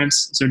connecting the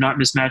parents, so not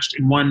mismatched,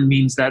 and 1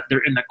 means that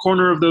they're in the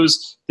corner of the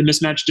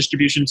mismatch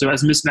distribution, so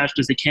as mismatched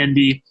as they can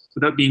be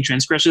without being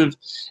transgressive,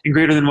 and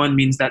greater than 1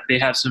 means that they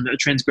have some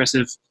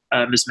transgressive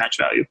mismatch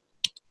value.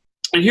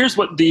 And here's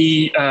what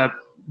the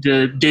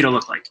data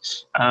look like.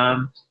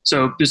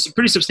 So there's a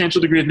pretty substantial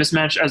degree of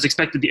mismatch. As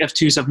expected, the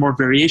F2s have more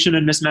variation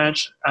in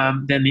mismatch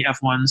than the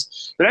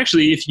F1s. But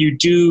actually, if you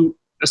do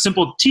a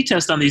simple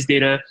t-test on these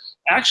data,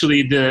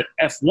 actually the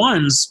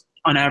F1s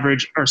on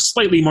average are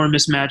slightly more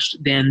mismatched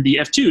than the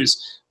F2s,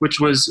 which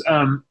was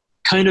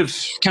kind of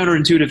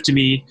counterintuitive to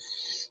me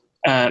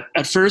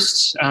at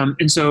first.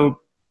 And so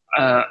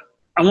I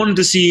wanted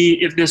to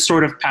see if this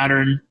sort of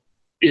pattern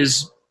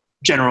is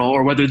general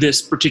or whether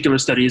this particular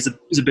study is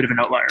a bit of an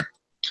outlier.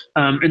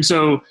 And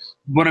so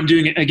what I'm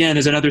doing, again,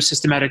 is another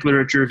systematic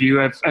literature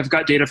review. I've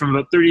got data from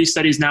about 30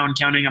 studies now and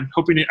counting. I'm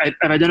hoping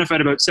I've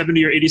identified about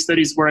 70 or 80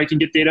 studies where I can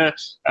get data.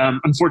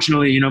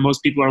 Unfortunately,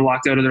 most people are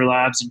locked out of their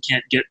labs and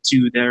can't get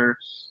to their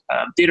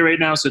data right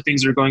now, so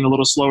things are going a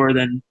little slower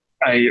than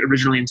I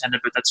originally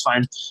intended, but that's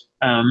fine.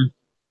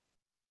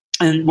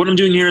 And what I'm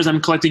doing here is I'm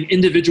collecting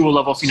individual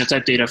level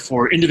phenotype data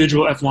for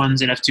individual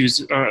F1s and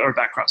F2s or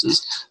back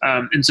crosses.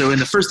 And so in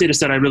the first data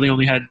set, I really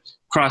only had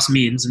cross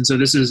means. And so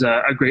this is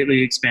a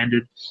greatly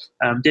expanded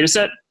data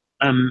set.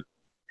 So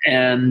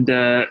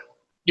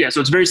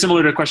it's very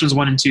similar to questions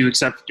 1 and 2,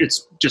 except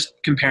it's just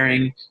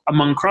comparing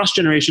among cross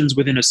generations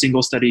within a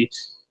single study.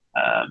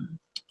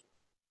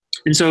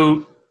 And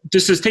so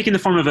this is taking the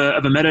form of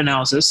a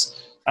meta-analysis.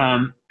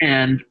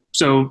 And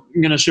so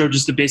I'm going to show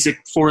just the basic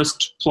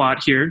forest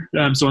plot here.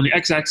 So on the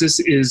x-axis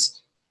is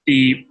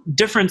the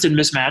difference in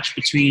mismatch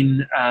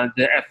between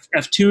the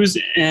F2s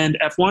and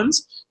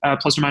F1s,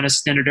 plus or minus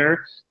standard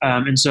error.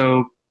 And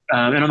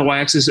on the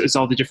y-axis is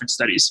all the different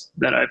studies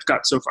that I've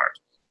got so far.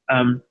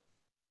 And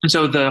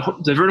so the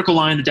vertical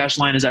line, the dashed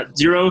line, is at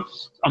 0.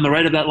 On the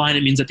right of that line,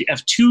 it means that the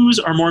F2s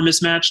are more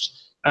mismatched.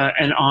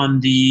 and on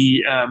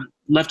the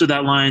left of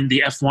that line,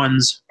 the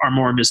F1s are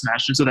more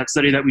mismatched. And so that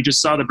study that we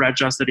just saw, the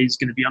Bradshaw study, is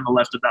going to be on the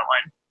left of that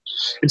line.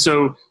 And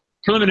so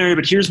preliminary,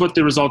 but here's what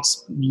the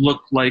results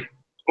look like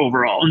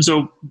overall. And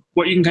so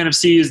what you can kind of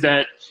see is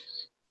that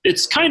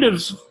it's kind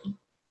of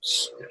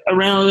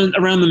around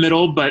the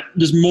middle, but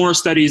there's more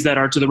studies that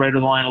are to the right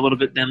of the line a little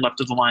bit than left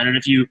of the line. And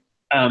if you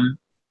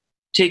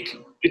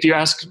if you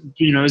ask,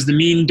 is the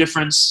mean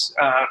difference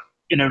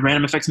in a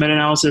random effects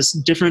meta-analysis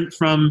different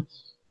from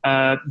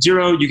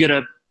 0, you get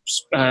an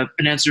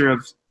answer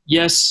of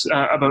yes,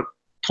 about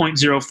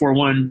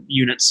 0.041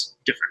 units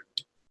different.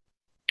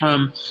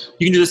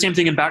 You can do the same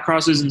thing in back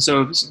crosses, and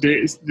so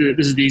this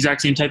is the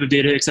exact same type of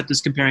data, except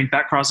it's comparing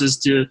back crosses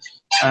to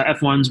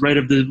F1s. Right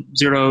of the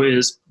 0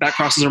 is back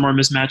crosses are more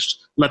mismatched.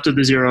 Left of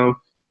the 0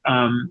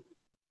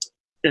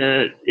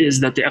 is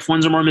that the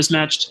F1s are more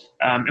mismatched,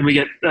 and we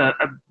get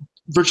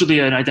virtually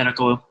an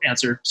identical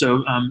answer.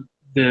 So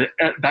the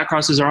back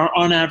crosses are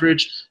on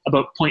average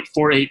about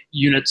 0.48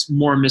 units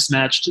more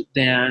mismatched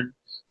than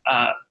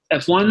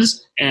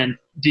F1s, and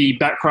the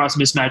back cross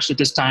mismatch at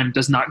this time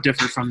does not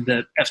differ from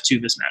the F2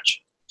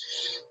 mismatch.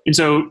 And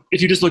so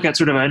if you just look at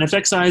sort of an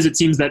effect size, it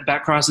seems that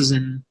back crosses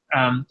in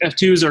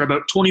F2s are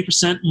about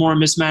 20% more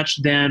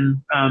mismatched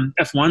than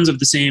F1s of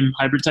the same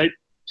hybrid type,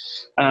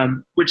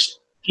 which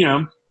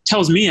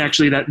tells me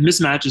actually that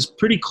mismatch is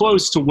pretty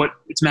close to what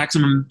its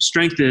maximum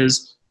strength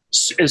is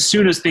as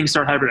soon as things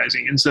start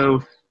hybridizing. And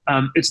so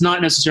it's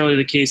not necessarily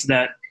the case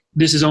that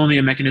this is only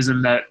a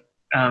mechanism that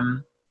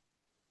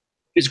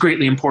is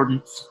greatly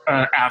important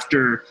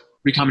after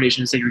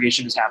recombination and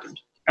segregation has happened.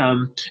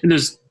 And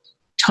there's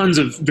tons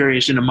of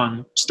variation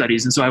among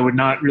studies, and so I would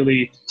not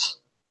really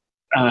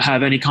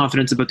have any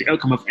confidence about the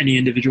outcome of any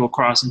individual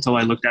cross until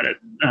I looked at it.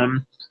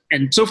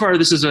 And so far,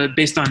 this is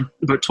based on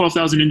about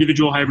 12,000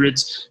 individual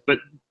hybrids, but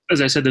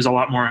as I said, there's a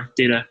lot more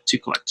data to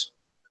collect.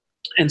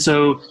 And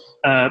so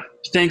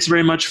thanks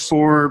very much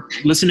for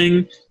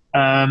listening.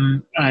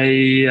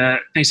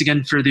 Thanks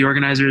again for the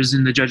organizers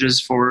and the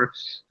judges for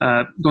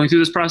going through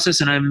this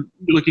process, and I'm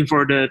looking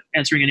forward to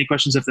answering any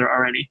questions if there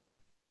are any.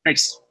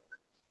 Thanks.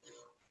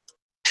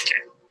 Okay.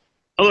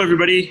 Hello,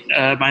 everybody.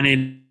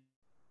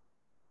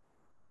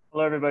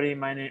 Hello, everybody.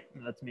 My name,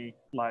 that's me,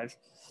 live.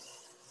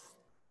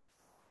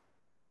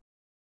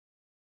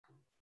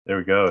 There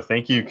we go.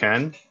 Thank you,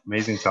 Ken.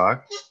 Amazing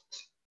talk.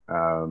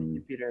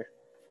 Peter.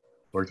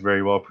 Worked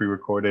very well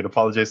pre-recorded.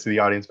 Apologize to the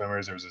audience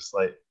members. There was a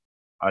slight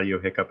audio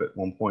hiccup at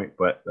one point,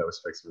 but that was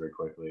fixed very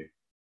quickly.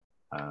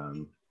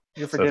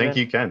 So thank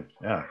you, Ken.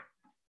 Yeah.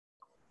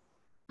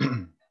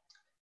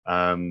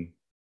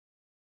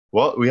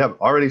 Well, we have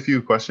already a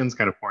few questions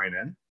kind of pouring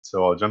in,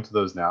 so I'll jump to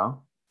those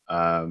now.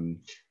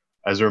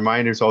 As a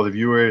reminder to all the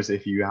viewers,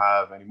 if you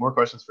have any more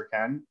questions for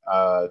Ken,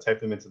 type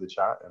them into the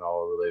chat and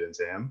I'll relay them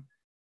to him.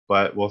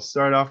 But we'll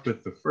start off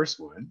with the first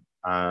one.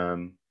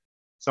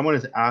 Someone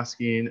is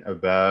asking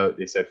about,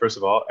 they said, first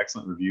of all,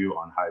 excellent review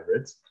on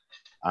hybrids.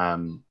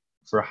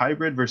 For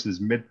hybrid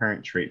versus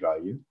mid-parent trait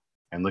value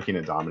and looking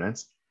at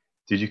dominance,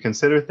 did you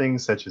consider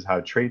things such as how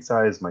trait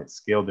size might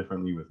scale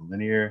differently with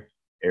linear,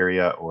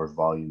 area, or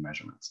volume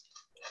measurements?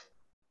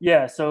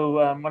 Yeah,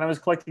 so when I was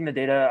collecting the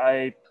data,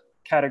 I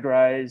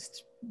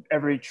categorized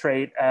every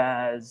trait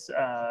as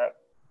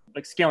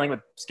like scaling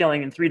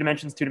in 3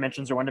 dimensions, 2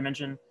 dimensions, or 1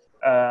 dimension.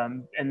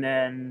 And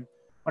then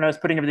when I was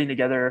putting everything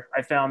together,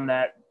 I found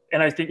that,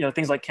 and I think,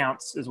 things like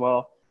counts as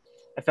well,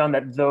 I found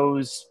that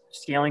those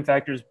scaling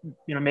factors,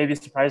 maybe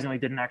surprisingly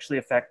didn't actually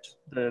affect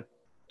the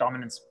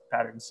dominance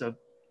patterns. So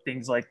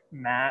things like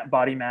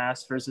body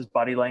mass versus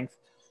body length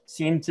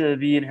seem to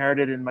be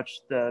inherited in much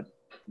the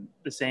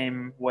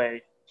same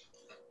way.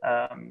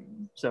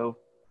 So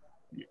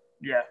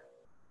yeah.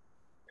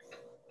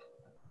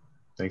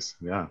 Thanks.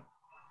 Yeah.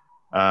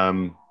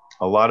 A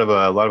lot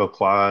of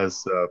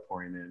applause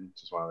pouring in.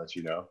 Just want to let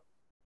you know,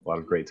 a lot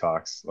of great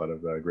talks, a lot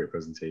of great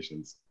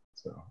presentations.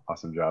 So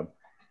awesome job.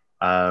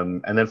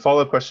 And then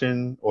follow-up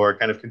question, or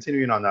kind of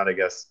continuing on that, I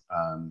guess.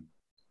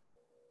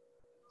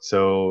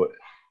 So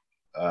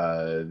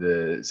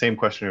the same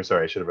questioner,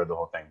 sorry, I should have read the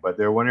whole thing, but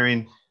they're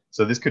wondering,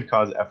 so this could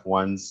cause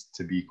F1s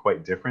to be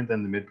quite different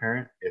than the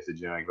mid-parent if the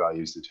genetic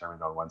value is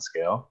determined on one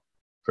scale.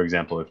 For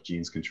example, if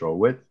genes control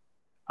width,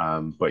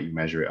 but you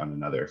measure it on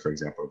another, for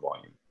example,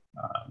 volume.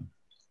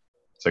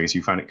 So I guess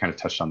you kind of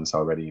touched on this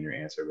already in your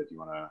answer, but do you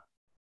want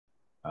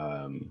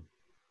to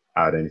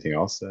add anything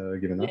else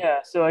given that? Yeah,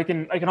 so I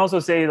can also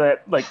say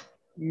that, like,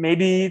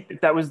 maybe if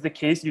that was the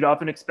case, you'd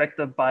often expect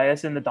the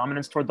bias and the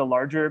dominance toward the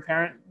larger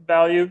parent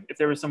value if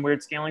there was some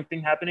weird scaling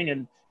thing happening.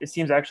 And it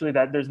seems actually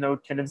that there's no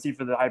tendency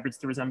for the hybrids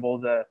to resemble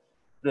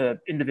the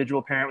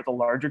individual parent with a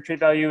larger trait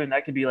value. And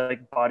that could be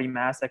like body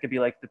mass, that could be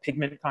like the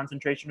pigment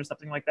concentration or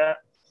something like that.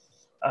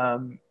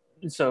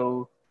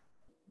 So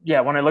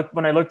yeah, when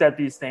I looked at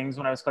these things,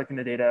 when I was collecting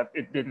the data,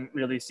 it didn't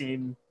really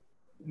seem,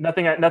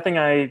 nothing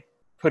I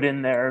put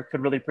in there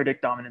could really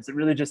predict dominance. It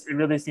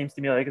really seems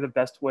to me like the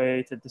best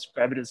way to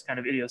describe it is kind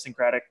of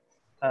idiosyncratic.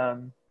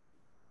 I'm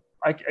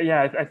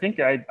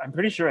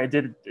pretty sure I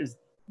did as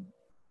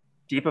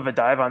deep of a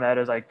dive on that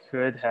as I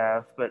could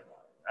have, but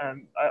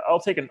I'll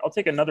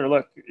take another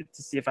look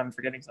to see if I'm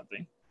forgetting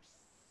something.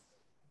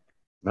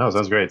 No,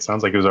 sounds great.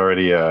 Sounds like it was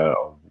already a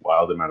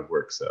wild amount of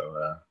work.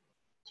 So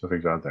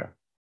big job there.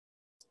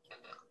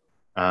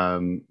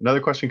 Another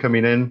question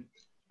coming in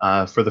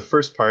for the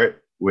first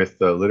part with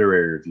the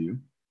literary review.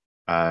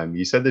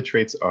 You said the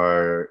traits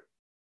are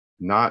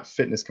not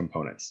fitness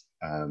components.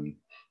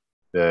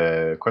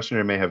 The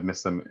questioner may have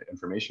missed some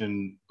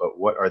information, but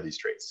what are these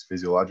traits?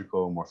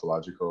 Physiological,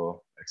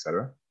 morphological,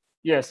 etc.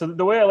 Yeah. So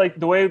the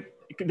way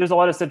there's a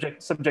lot of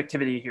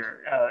subjectivity here,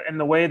 and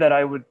the way that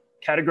I would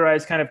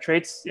categorize kind of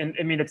traits. And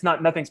I mean,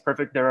 nothing's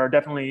perfect. There are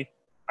definitely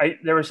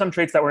there were some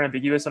traits that were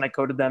ambiguous, and I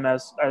coded them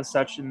as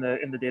such in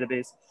the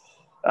database.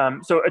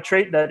 So a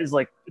trait that is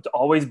like it's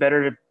always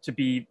better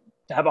to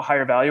have a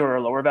higher value or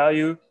a lower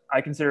value, I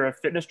consider a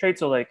fitness trait.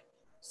 So like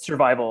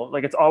survival,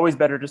 like it's always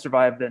better to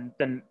survive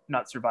than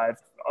not survive,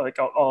 like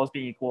all else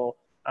being equal.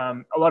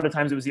 A lot of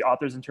times it was the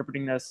authors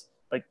interpreting this,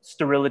 like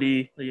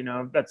sterility,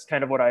 that's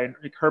kind of what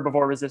like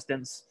herbivore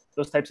resistance,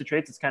 those types of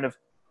traits. It's kind of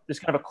there's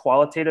kind of a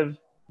qualitative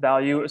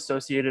value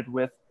associated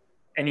with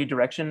any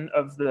direction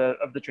of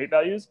the trait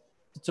values.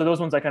 So those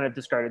ones I kind of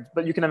discarded.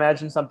 But you can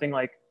imagine something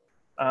like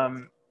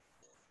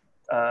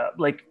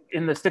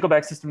in the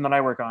stickleback system that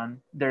I work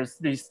on, there's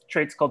these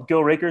traits called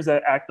gill rakers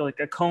that act like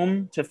a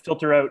comb to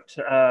filter out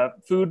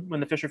food when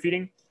the fish are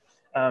feeding.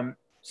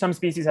 Some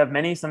species have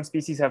many, some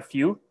species have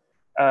few.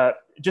 It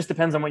just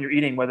depends on what you're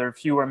eating, whether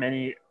few or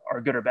many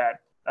are good or bad.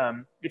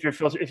 If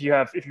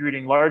you're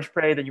eating large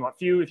prey, then you want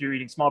few. If you're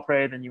eating small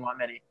prey, then you want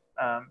many.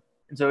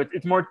 And so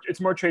it's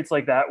more traits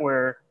like that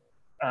where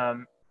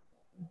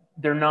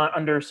they're not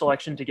under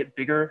selection to get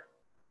bigger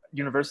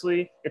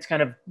universally. It's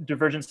kind of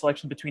divergent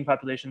selection between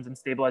populations and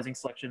stabilizing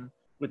selection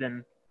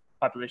within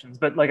populations.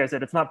 But like I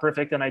said, it's not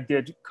perfect, and I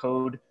did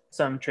code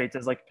some traits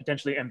as like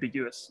potentially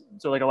ambiguous.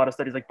 So like a lot of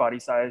studies like body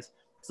size,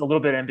 it's a little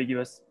bit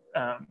ambiguous.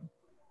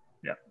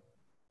 Yeah.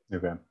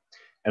 Okay.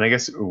 And I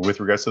guess with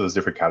regards to those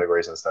different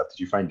categories and stuff, did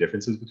you find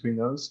differences between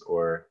those,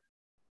 or?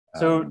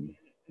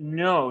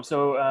 No.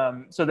 So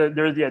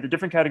the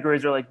different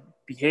categories are like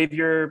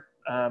behavior,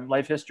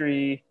 life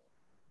history,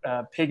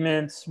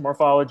 pigments,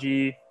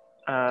 morphology,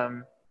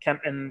 and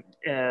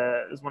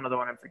there's one other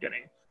one I'm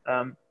forgetting.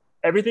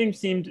 Everything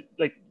seemed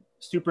like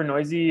super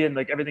noisy, and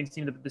like everything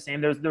seemed the same.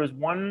 There was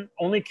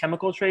only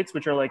chemical traits,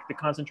 which are like the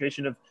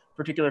concentration of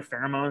particular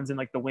pheromones in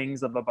like the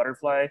wings of a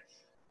butterfly,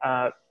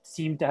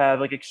 seemed to have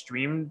like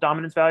extreme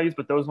dominance values.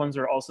 But those ones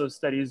are also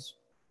studies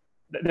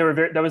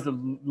that was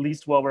the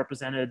least well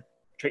represented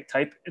trait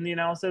type in the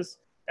analysis,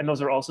 and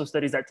those are also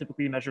studies that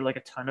typically measure like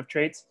a ton of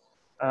traits.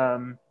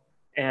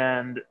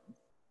 And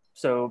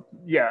so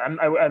yeah,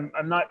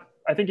 I'm not.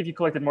 I think if you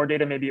collected more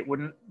data, maybe it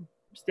wouldn't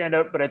stand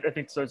out, but I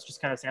think so. It's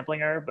just kind of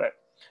sampling error. But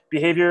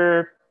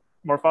behavior,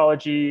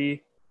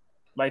 morphology,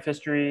 life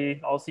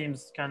history all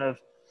seems kind of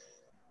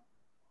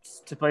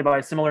to play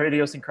by similar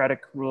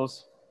idiosyncratic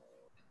rules.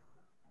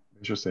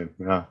 Interesting.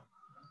 Yeah.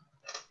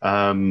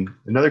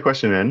 Another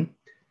question in.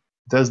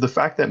 Does the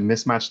fact that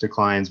mismatch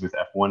declines with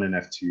F1 and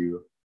F2,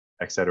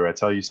 et cetera,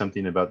 tell you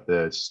something about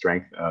the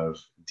strength of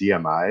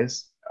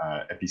DMIs,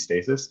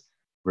 epistasis,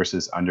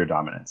 versus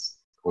underdominance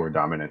or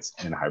dominance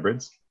in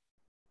hybrids?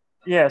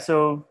 Yeah,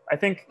 so I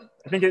think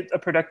it's a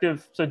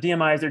productive. So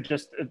DMIs are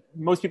just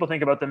most people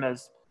think about them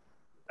as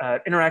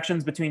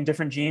interactions between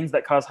different genes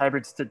that cause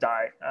hybrids to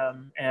die,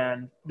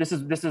 and this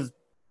is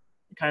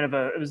kind of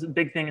it was a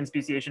big thing in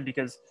speciation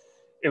because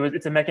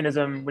it's a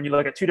mechanism when you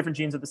look at two different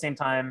genes at the same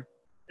time.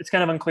 It's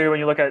kind of unclear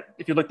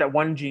if you looked at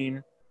one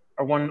gene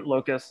or one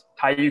locus,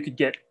 how you could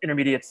get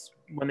intermediates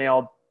when they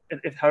all,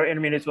 if how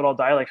intermediates would all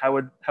die, like how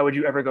would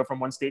you ever go from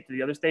one state to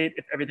the other state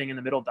if everything in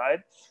the middle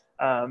died?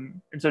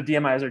 And so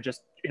DMIs are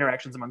just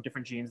interactions among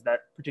different genes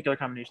that particular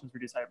combinations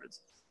produce hybrids.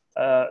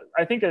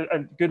 I think a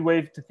good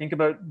way to think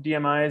about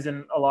DMIs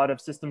in a lot of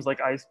systems like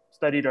I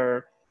studied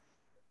are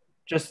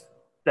just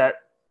that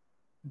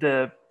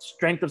the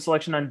strength of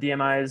selection on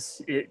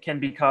DMIs, it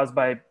can be caused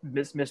by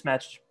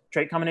mismatched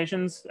trait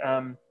combinations,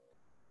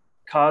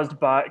 caused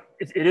by,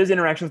 it is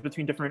interactions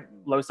between different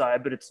loci,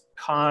 but it's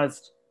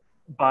caused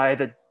by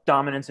the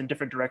dominance in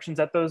different directions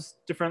at those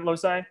different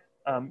loci.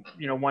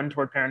 One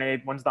toward parent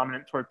A, one's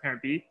dominant toward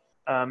parent B.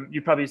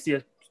 You probably see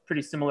a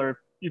pretty similar,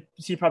 you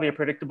see probably a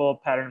predictable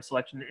pattern of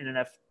selection in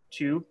an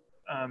F2.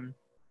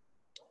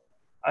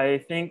 I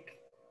think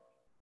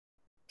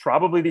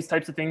probably these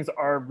types of things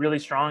are really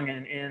strong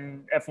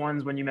in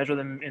F1s when you measure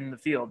them in the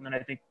field. And I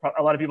think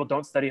a lot of people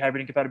don't study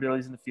hybrid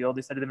incompatibilities in the field.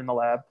 They study them in the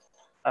lab.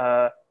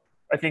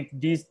 I think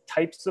these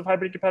types of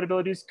hybrid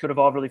incompatibilities could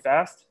evolve really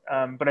fast,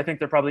 but I think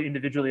they're probably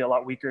individually a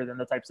lot weaker than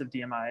the types of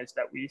DMIs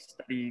that we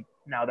study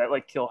now that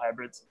like kill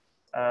hybrids.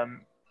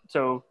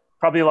 So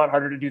probably a lot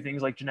harder to do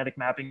things like genetic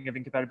mapping of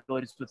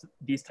incompatibilities with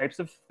these types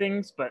of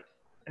things. But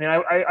I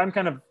mean, I'm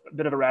kind of a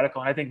bit of a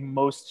radical, and I think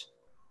most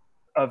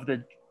of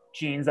the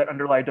genes that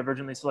underlie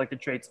divergently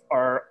selected traits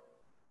are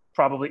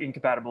probably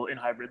incompatible in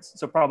hybrids.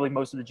 So probably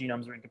most of the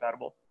genomes are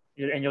incompatible,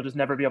 and you'll just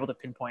never be able to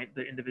pinpoint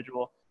the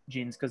individual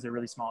genes because they're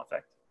really small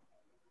effect.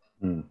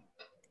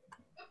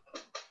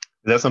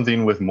 Is that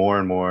something with more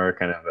and more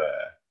kind of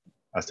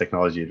as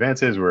technology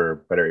advances, we're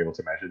better able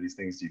to measure these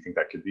things? Do you think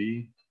that could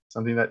be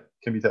something that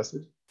can be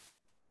tested?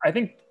 I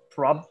think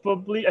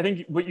probably. I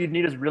think what you'd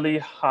need is really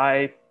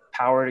high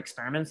powered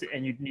experiments,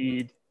 and you'd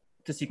need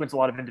to sequence a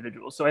lot of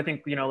individuals. So I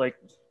think, like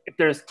if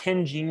there's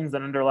 10 genes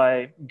that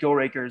underlie gill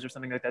rakers or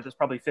something like that, there's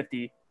probably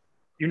 50.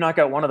 You knock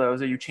out one of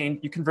those, or you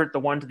convert the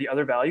one to the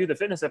other value, the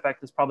fitness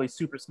effect is probably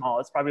super small.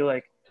 It's probably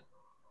like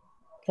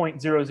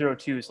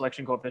 0.002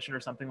 selection coefficient or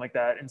something like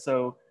that. And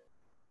so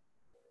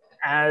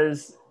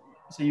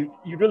you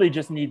really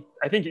just need,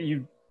 I think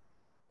you'd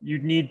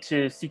need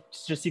to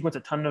just sequence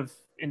a ton of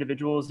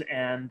individuals,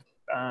 and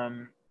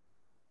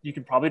you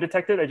can probably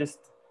detect it.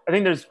 I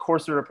think there's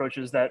coarser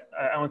approaches that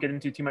I won't get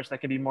into too much that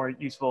can be more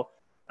useful.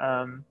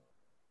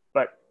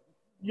 But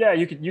yeah,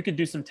 you could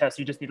do some tests.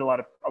 You just need a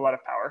lot of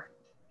power.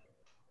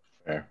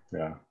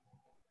 Yeah.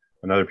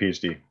 Another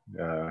PhD.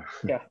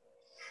 Yeah.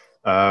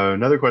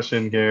 Another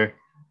question here.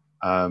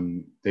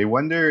 They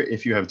wonder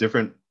if you have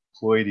different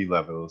ploidy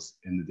levels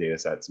in the data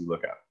sets you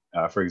look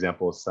at. For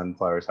example,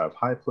 sunflowers have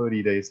high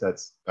ploidy data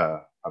sets,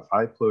 have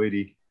high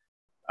ploidy,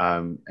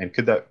 and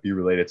could that be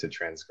related to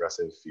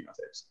transgressive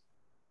phenotypes?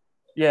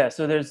 Yeah,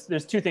 so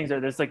there's two things there.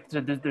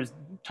 There's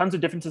tons of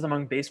differences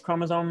among base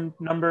chromosome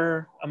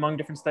number among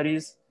different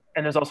studies,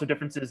 and there's also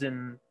differences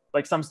in,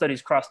 like, some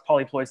studies cross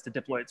polyploids to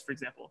diploids, for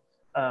example.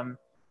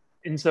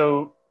 And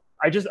so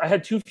I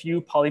had too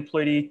few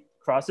polyploidy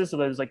crosses, so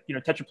there's like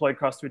tetraploid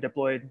crossed to a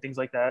diploid and things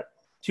like that.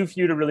 Too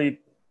few to really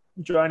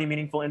draw any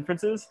meaningful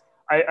inferences.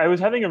 I was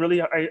having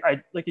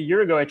I like a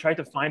year ago, I tried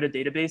to find a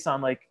database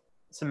on like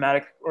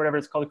somatic or whatever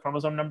it's called, a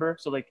chromosome number.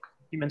 So like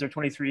humans are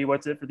 23,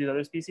 what's it for these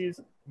other species?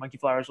 Monkey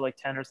flowers are like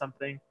 10 or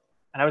something.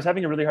 And I was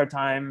having a really hard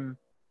time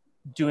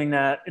doing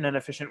that in an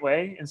efficient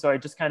way. And so I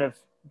just kind of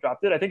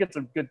dropped it. I think it's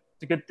a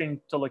good thing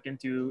to look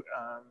into.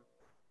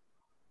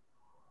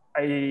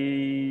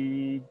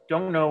 I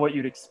don't know what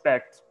you'd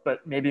expect,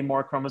 but maybe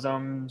more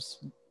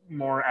chromosomes,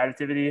 more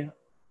additivity.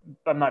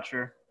 I'm not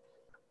sure.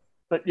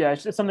 But yeah,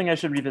 it's something I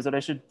should revisit. I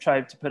should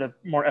try to put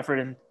more effort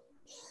in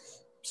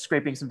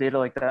scraping some data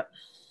like that.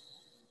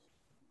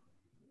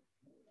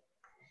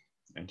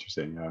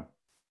 Interesting. Yeah.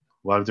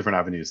 A lot of different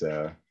avenues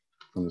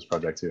from this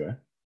project too.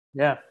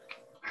 Yeah.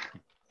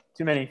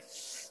 Too many.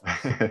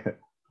 I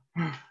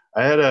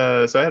had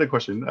a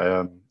question.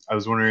 I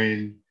was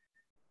wondering,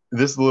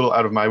 this is a little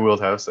out of my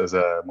wheelhouse as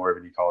more of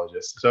an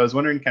ecologist. So I was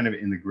wondering, kind of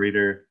in the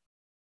greater,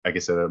 I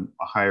guess at a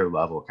higher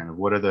level, kind of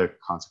what are the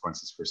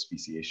consequences for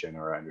speciation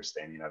or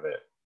understanding of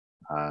it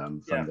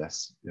from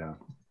this? Yeah.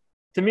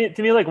 To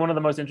me, like one of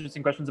the most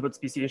interesting questions about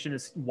speciation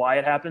is why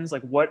it happens.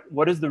 Like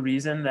what is the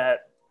reason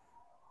that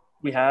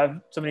we have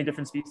so many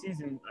different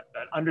species, and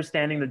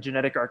understanding the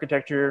genetic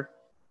architecture,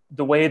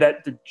 the way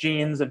that the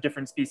genes of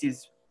different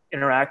species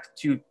interact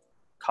to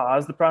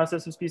cause the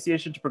process of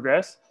speciation to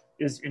progress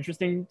is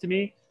interesting to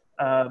me.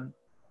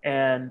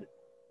 And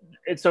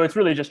so it's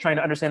really just trying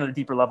to understand at a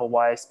deeper level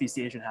why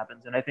speciation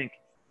happens. And I think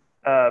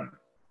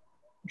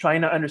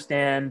trying to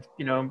understand,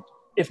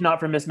 if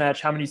not for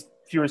mismatch, how many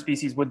fewer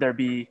species would there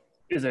be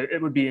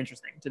it would be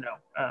interesting to know.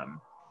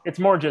 It's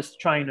more just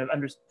trying to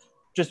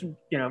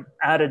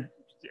added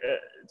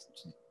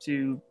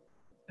to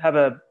have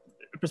a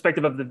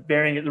perspective of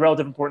the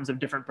relative importance of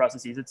different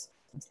processes. It's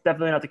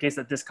definitely not the case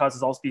that this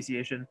causes all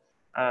speciation,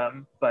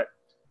 but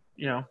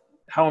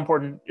how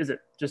important is it?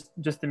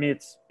 Just to me,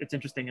 it's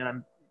interesting, and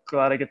I'm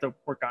glad I get to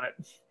work on it.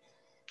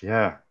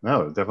 Yeah,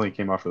 no, it definitely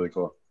came off really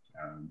cool.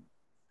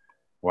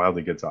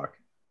 Wildly good talk.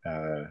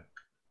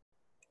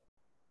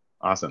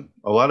 Awesome.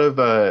 A lot of,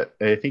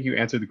 I think you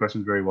answered the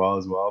questions very well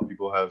as well.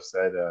 People have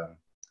said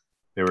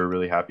they were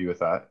really happy with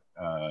that,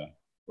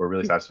 or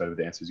really satisfied with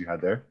the answers you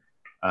had there.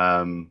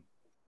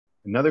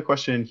 Another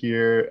question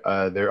here,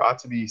 there ought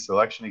to be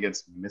selection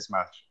against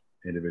mismatched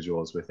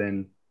individuals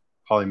within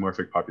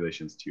polymorphic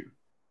populations too.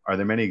 Are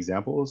there many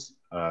examples?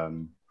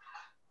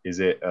 Is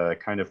it a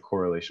kind of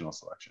correlational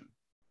selection?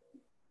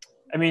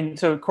 I mean,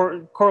 so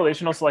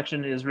correlational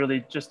selection is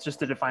really just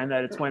to define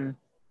that, it's when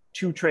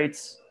two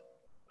traits,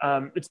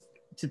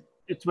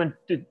 it's when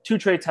the two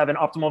traits have an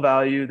optimal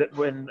value that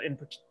when in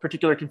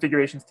particular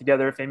configurations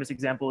together. A famous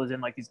example is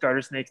in like these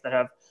garter snakes that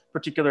have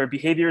particular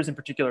behaviors and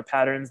particular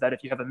patterns that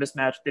if you have a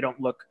mismatch, they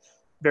don't look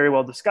very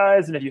well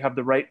disguised. And if you have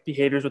the right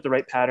behaviors with the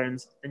right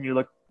patterns, then you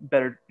look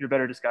better, you're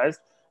better disguised.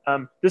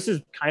 This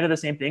is kind of the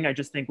same thing. I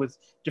just think with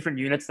different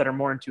units that are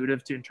more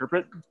intuitive to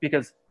interpret,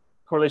 because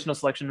correlational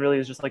selection really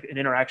is just like an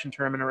interaction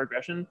term in a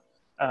regression.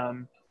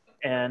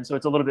 And so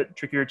it's a little bit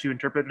trickier to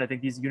interpret. And I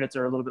think these units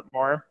are a little bit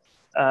more.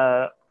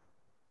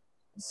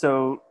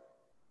 So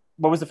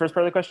what was the first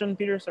part of the question,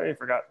 Peter? Sorry, I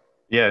forgot.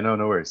 Yeah, no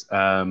worries.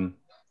 Are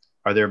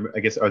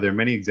there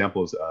many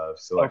examples of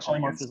selection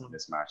against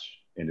mismatch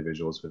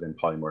individuals within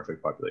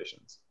polymorphic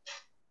populations?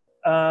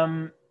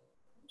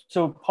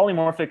 So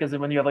polymorphic is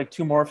when you have like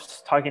two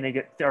morphs talking to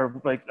get,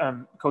 or like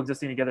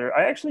coexisting together.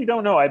 I actually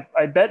don't know.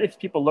 I bet if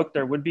people look,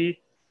 there would be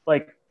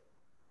like,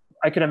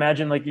 I could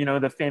imagine like, you know,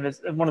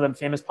 one of the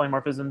famous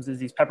polymorphisms is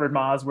these peppered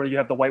moths where you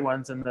have the white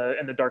ones and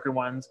the darker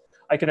ones.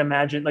 I could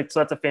imagine like, so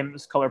that's a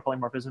famous color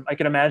polymorphism. I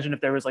could imagine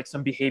if there was like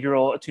some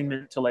behavioral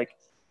attunement to like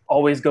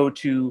always go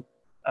to,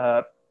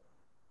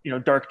 you know,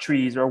 dark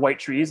trees or white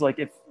trees, like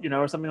if, you know,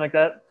 or something like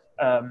that,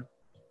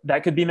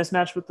 that could be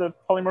mismatched with the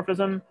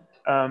polymorphism.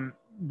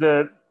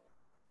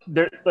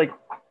 Like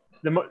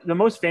the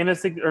most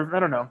famous thing, or I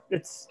don't know,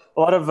 it's a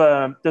lot of,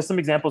 there's some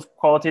examples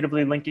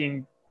qualitatively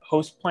linking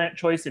host plant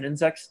choice in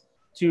insects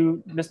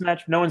to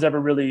mismatch. No one's ever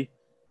really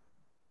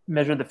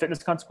measured the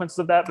fitness consequences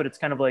of that, but it's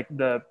kind of like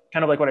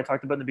what I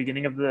talked about in the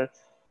beginning of the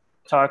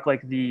talk,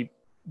 like the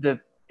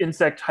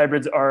insect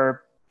hybrids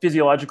are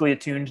physiologically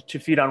attuned to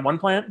feed on one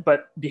plant,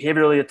 but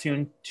behaviorally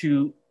attuned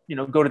to, you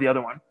know, go to the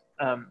other one.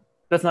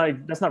 That's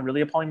not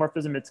really a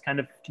polymorphism. It's kind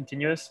of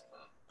continuous.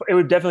 It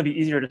would definitely be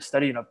easier to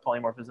study in a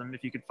polymorphism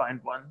if you could find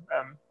one.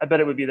 I bet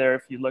it would be there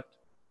if you looked.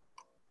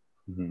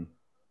 Mm-hmm.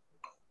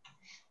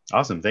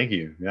 Awesome, thank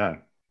you. Yeah,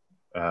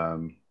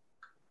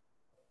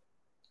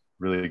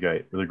 really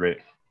great, really great.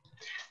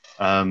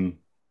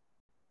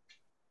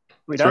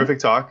 Terrific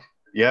talk.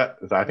 Yeah,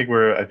 I think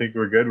we're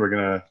good. We're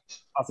gonna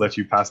let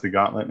you pass the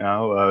gauntlet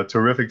now.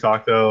 Terrific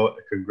talk, though.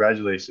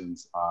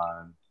 Congratulations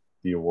on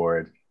the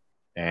award,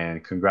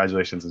 and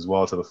congratulations as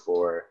well to the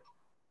 4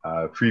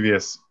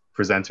 previous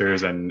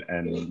presenters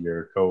and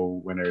your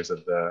co-winners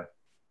of the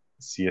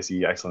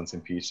CSEE Excellence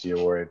in PhD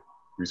Award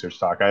research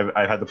talk. I've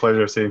had the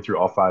pleasure of sitting through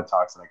all 5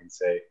 talks, and I can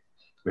say,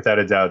 without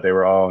a doubt, they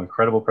were all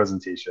incredible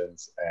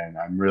presentations, and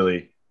I'm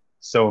really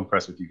so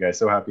impressed with you guys.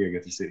 So happy I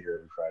get to sit here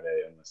every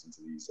Friday and listen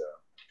to these.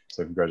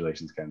 So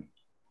congratulations, Ken.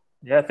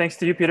 Yeah, thanks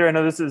to you, Peter. I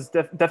know this is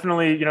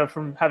definitely, you know,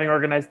 from having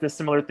organized this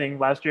similar thing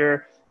last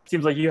year, it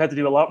seems like you had to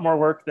do a lot more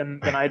work than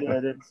I did.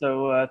 And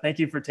so thank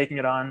you for taking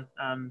it on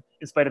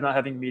in spite of not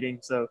having a meeting.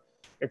 So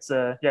it's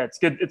it's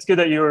good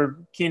that you were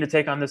keen to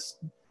take on this,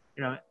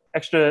 you know,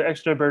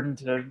 extra burden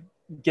to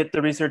get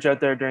the research out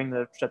there during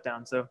the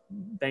shutdown. So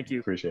thank you.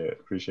 Appreciate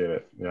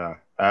it. Yeah.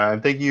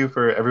 And thank you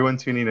for everyone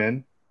tuning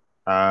in.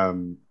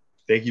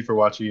 Thank you for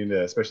watching,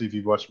 especially if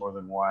you've watched more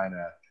than one.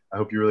 I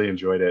hope you really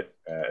enjoyed it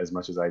as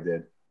much as I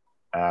did.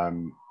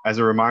 As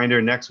a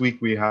reminder, next week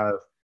we have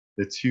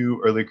the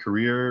 2 early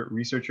career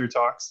researcher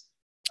talks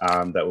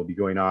that will be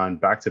going on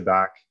back to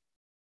back,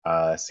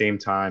 same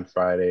time,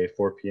 Friday,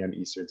 4 p.m.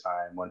 Eastern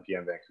time, 1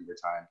 p.m. Vancouver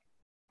time,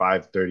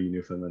 5:30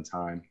 Newfoundland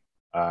time.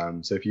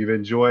 So if you've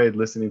enjoyed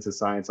listening to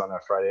science on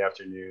that Friday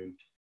afternoon,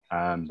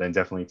 then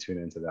definitely tune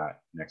into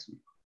that next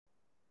week.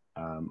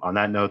 On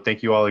that note,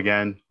 thank you all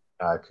again.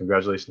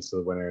 Congratulations to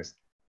the winners,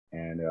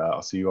 and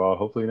I'll see you all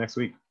hopefully next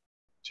week.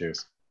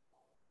 Cheers.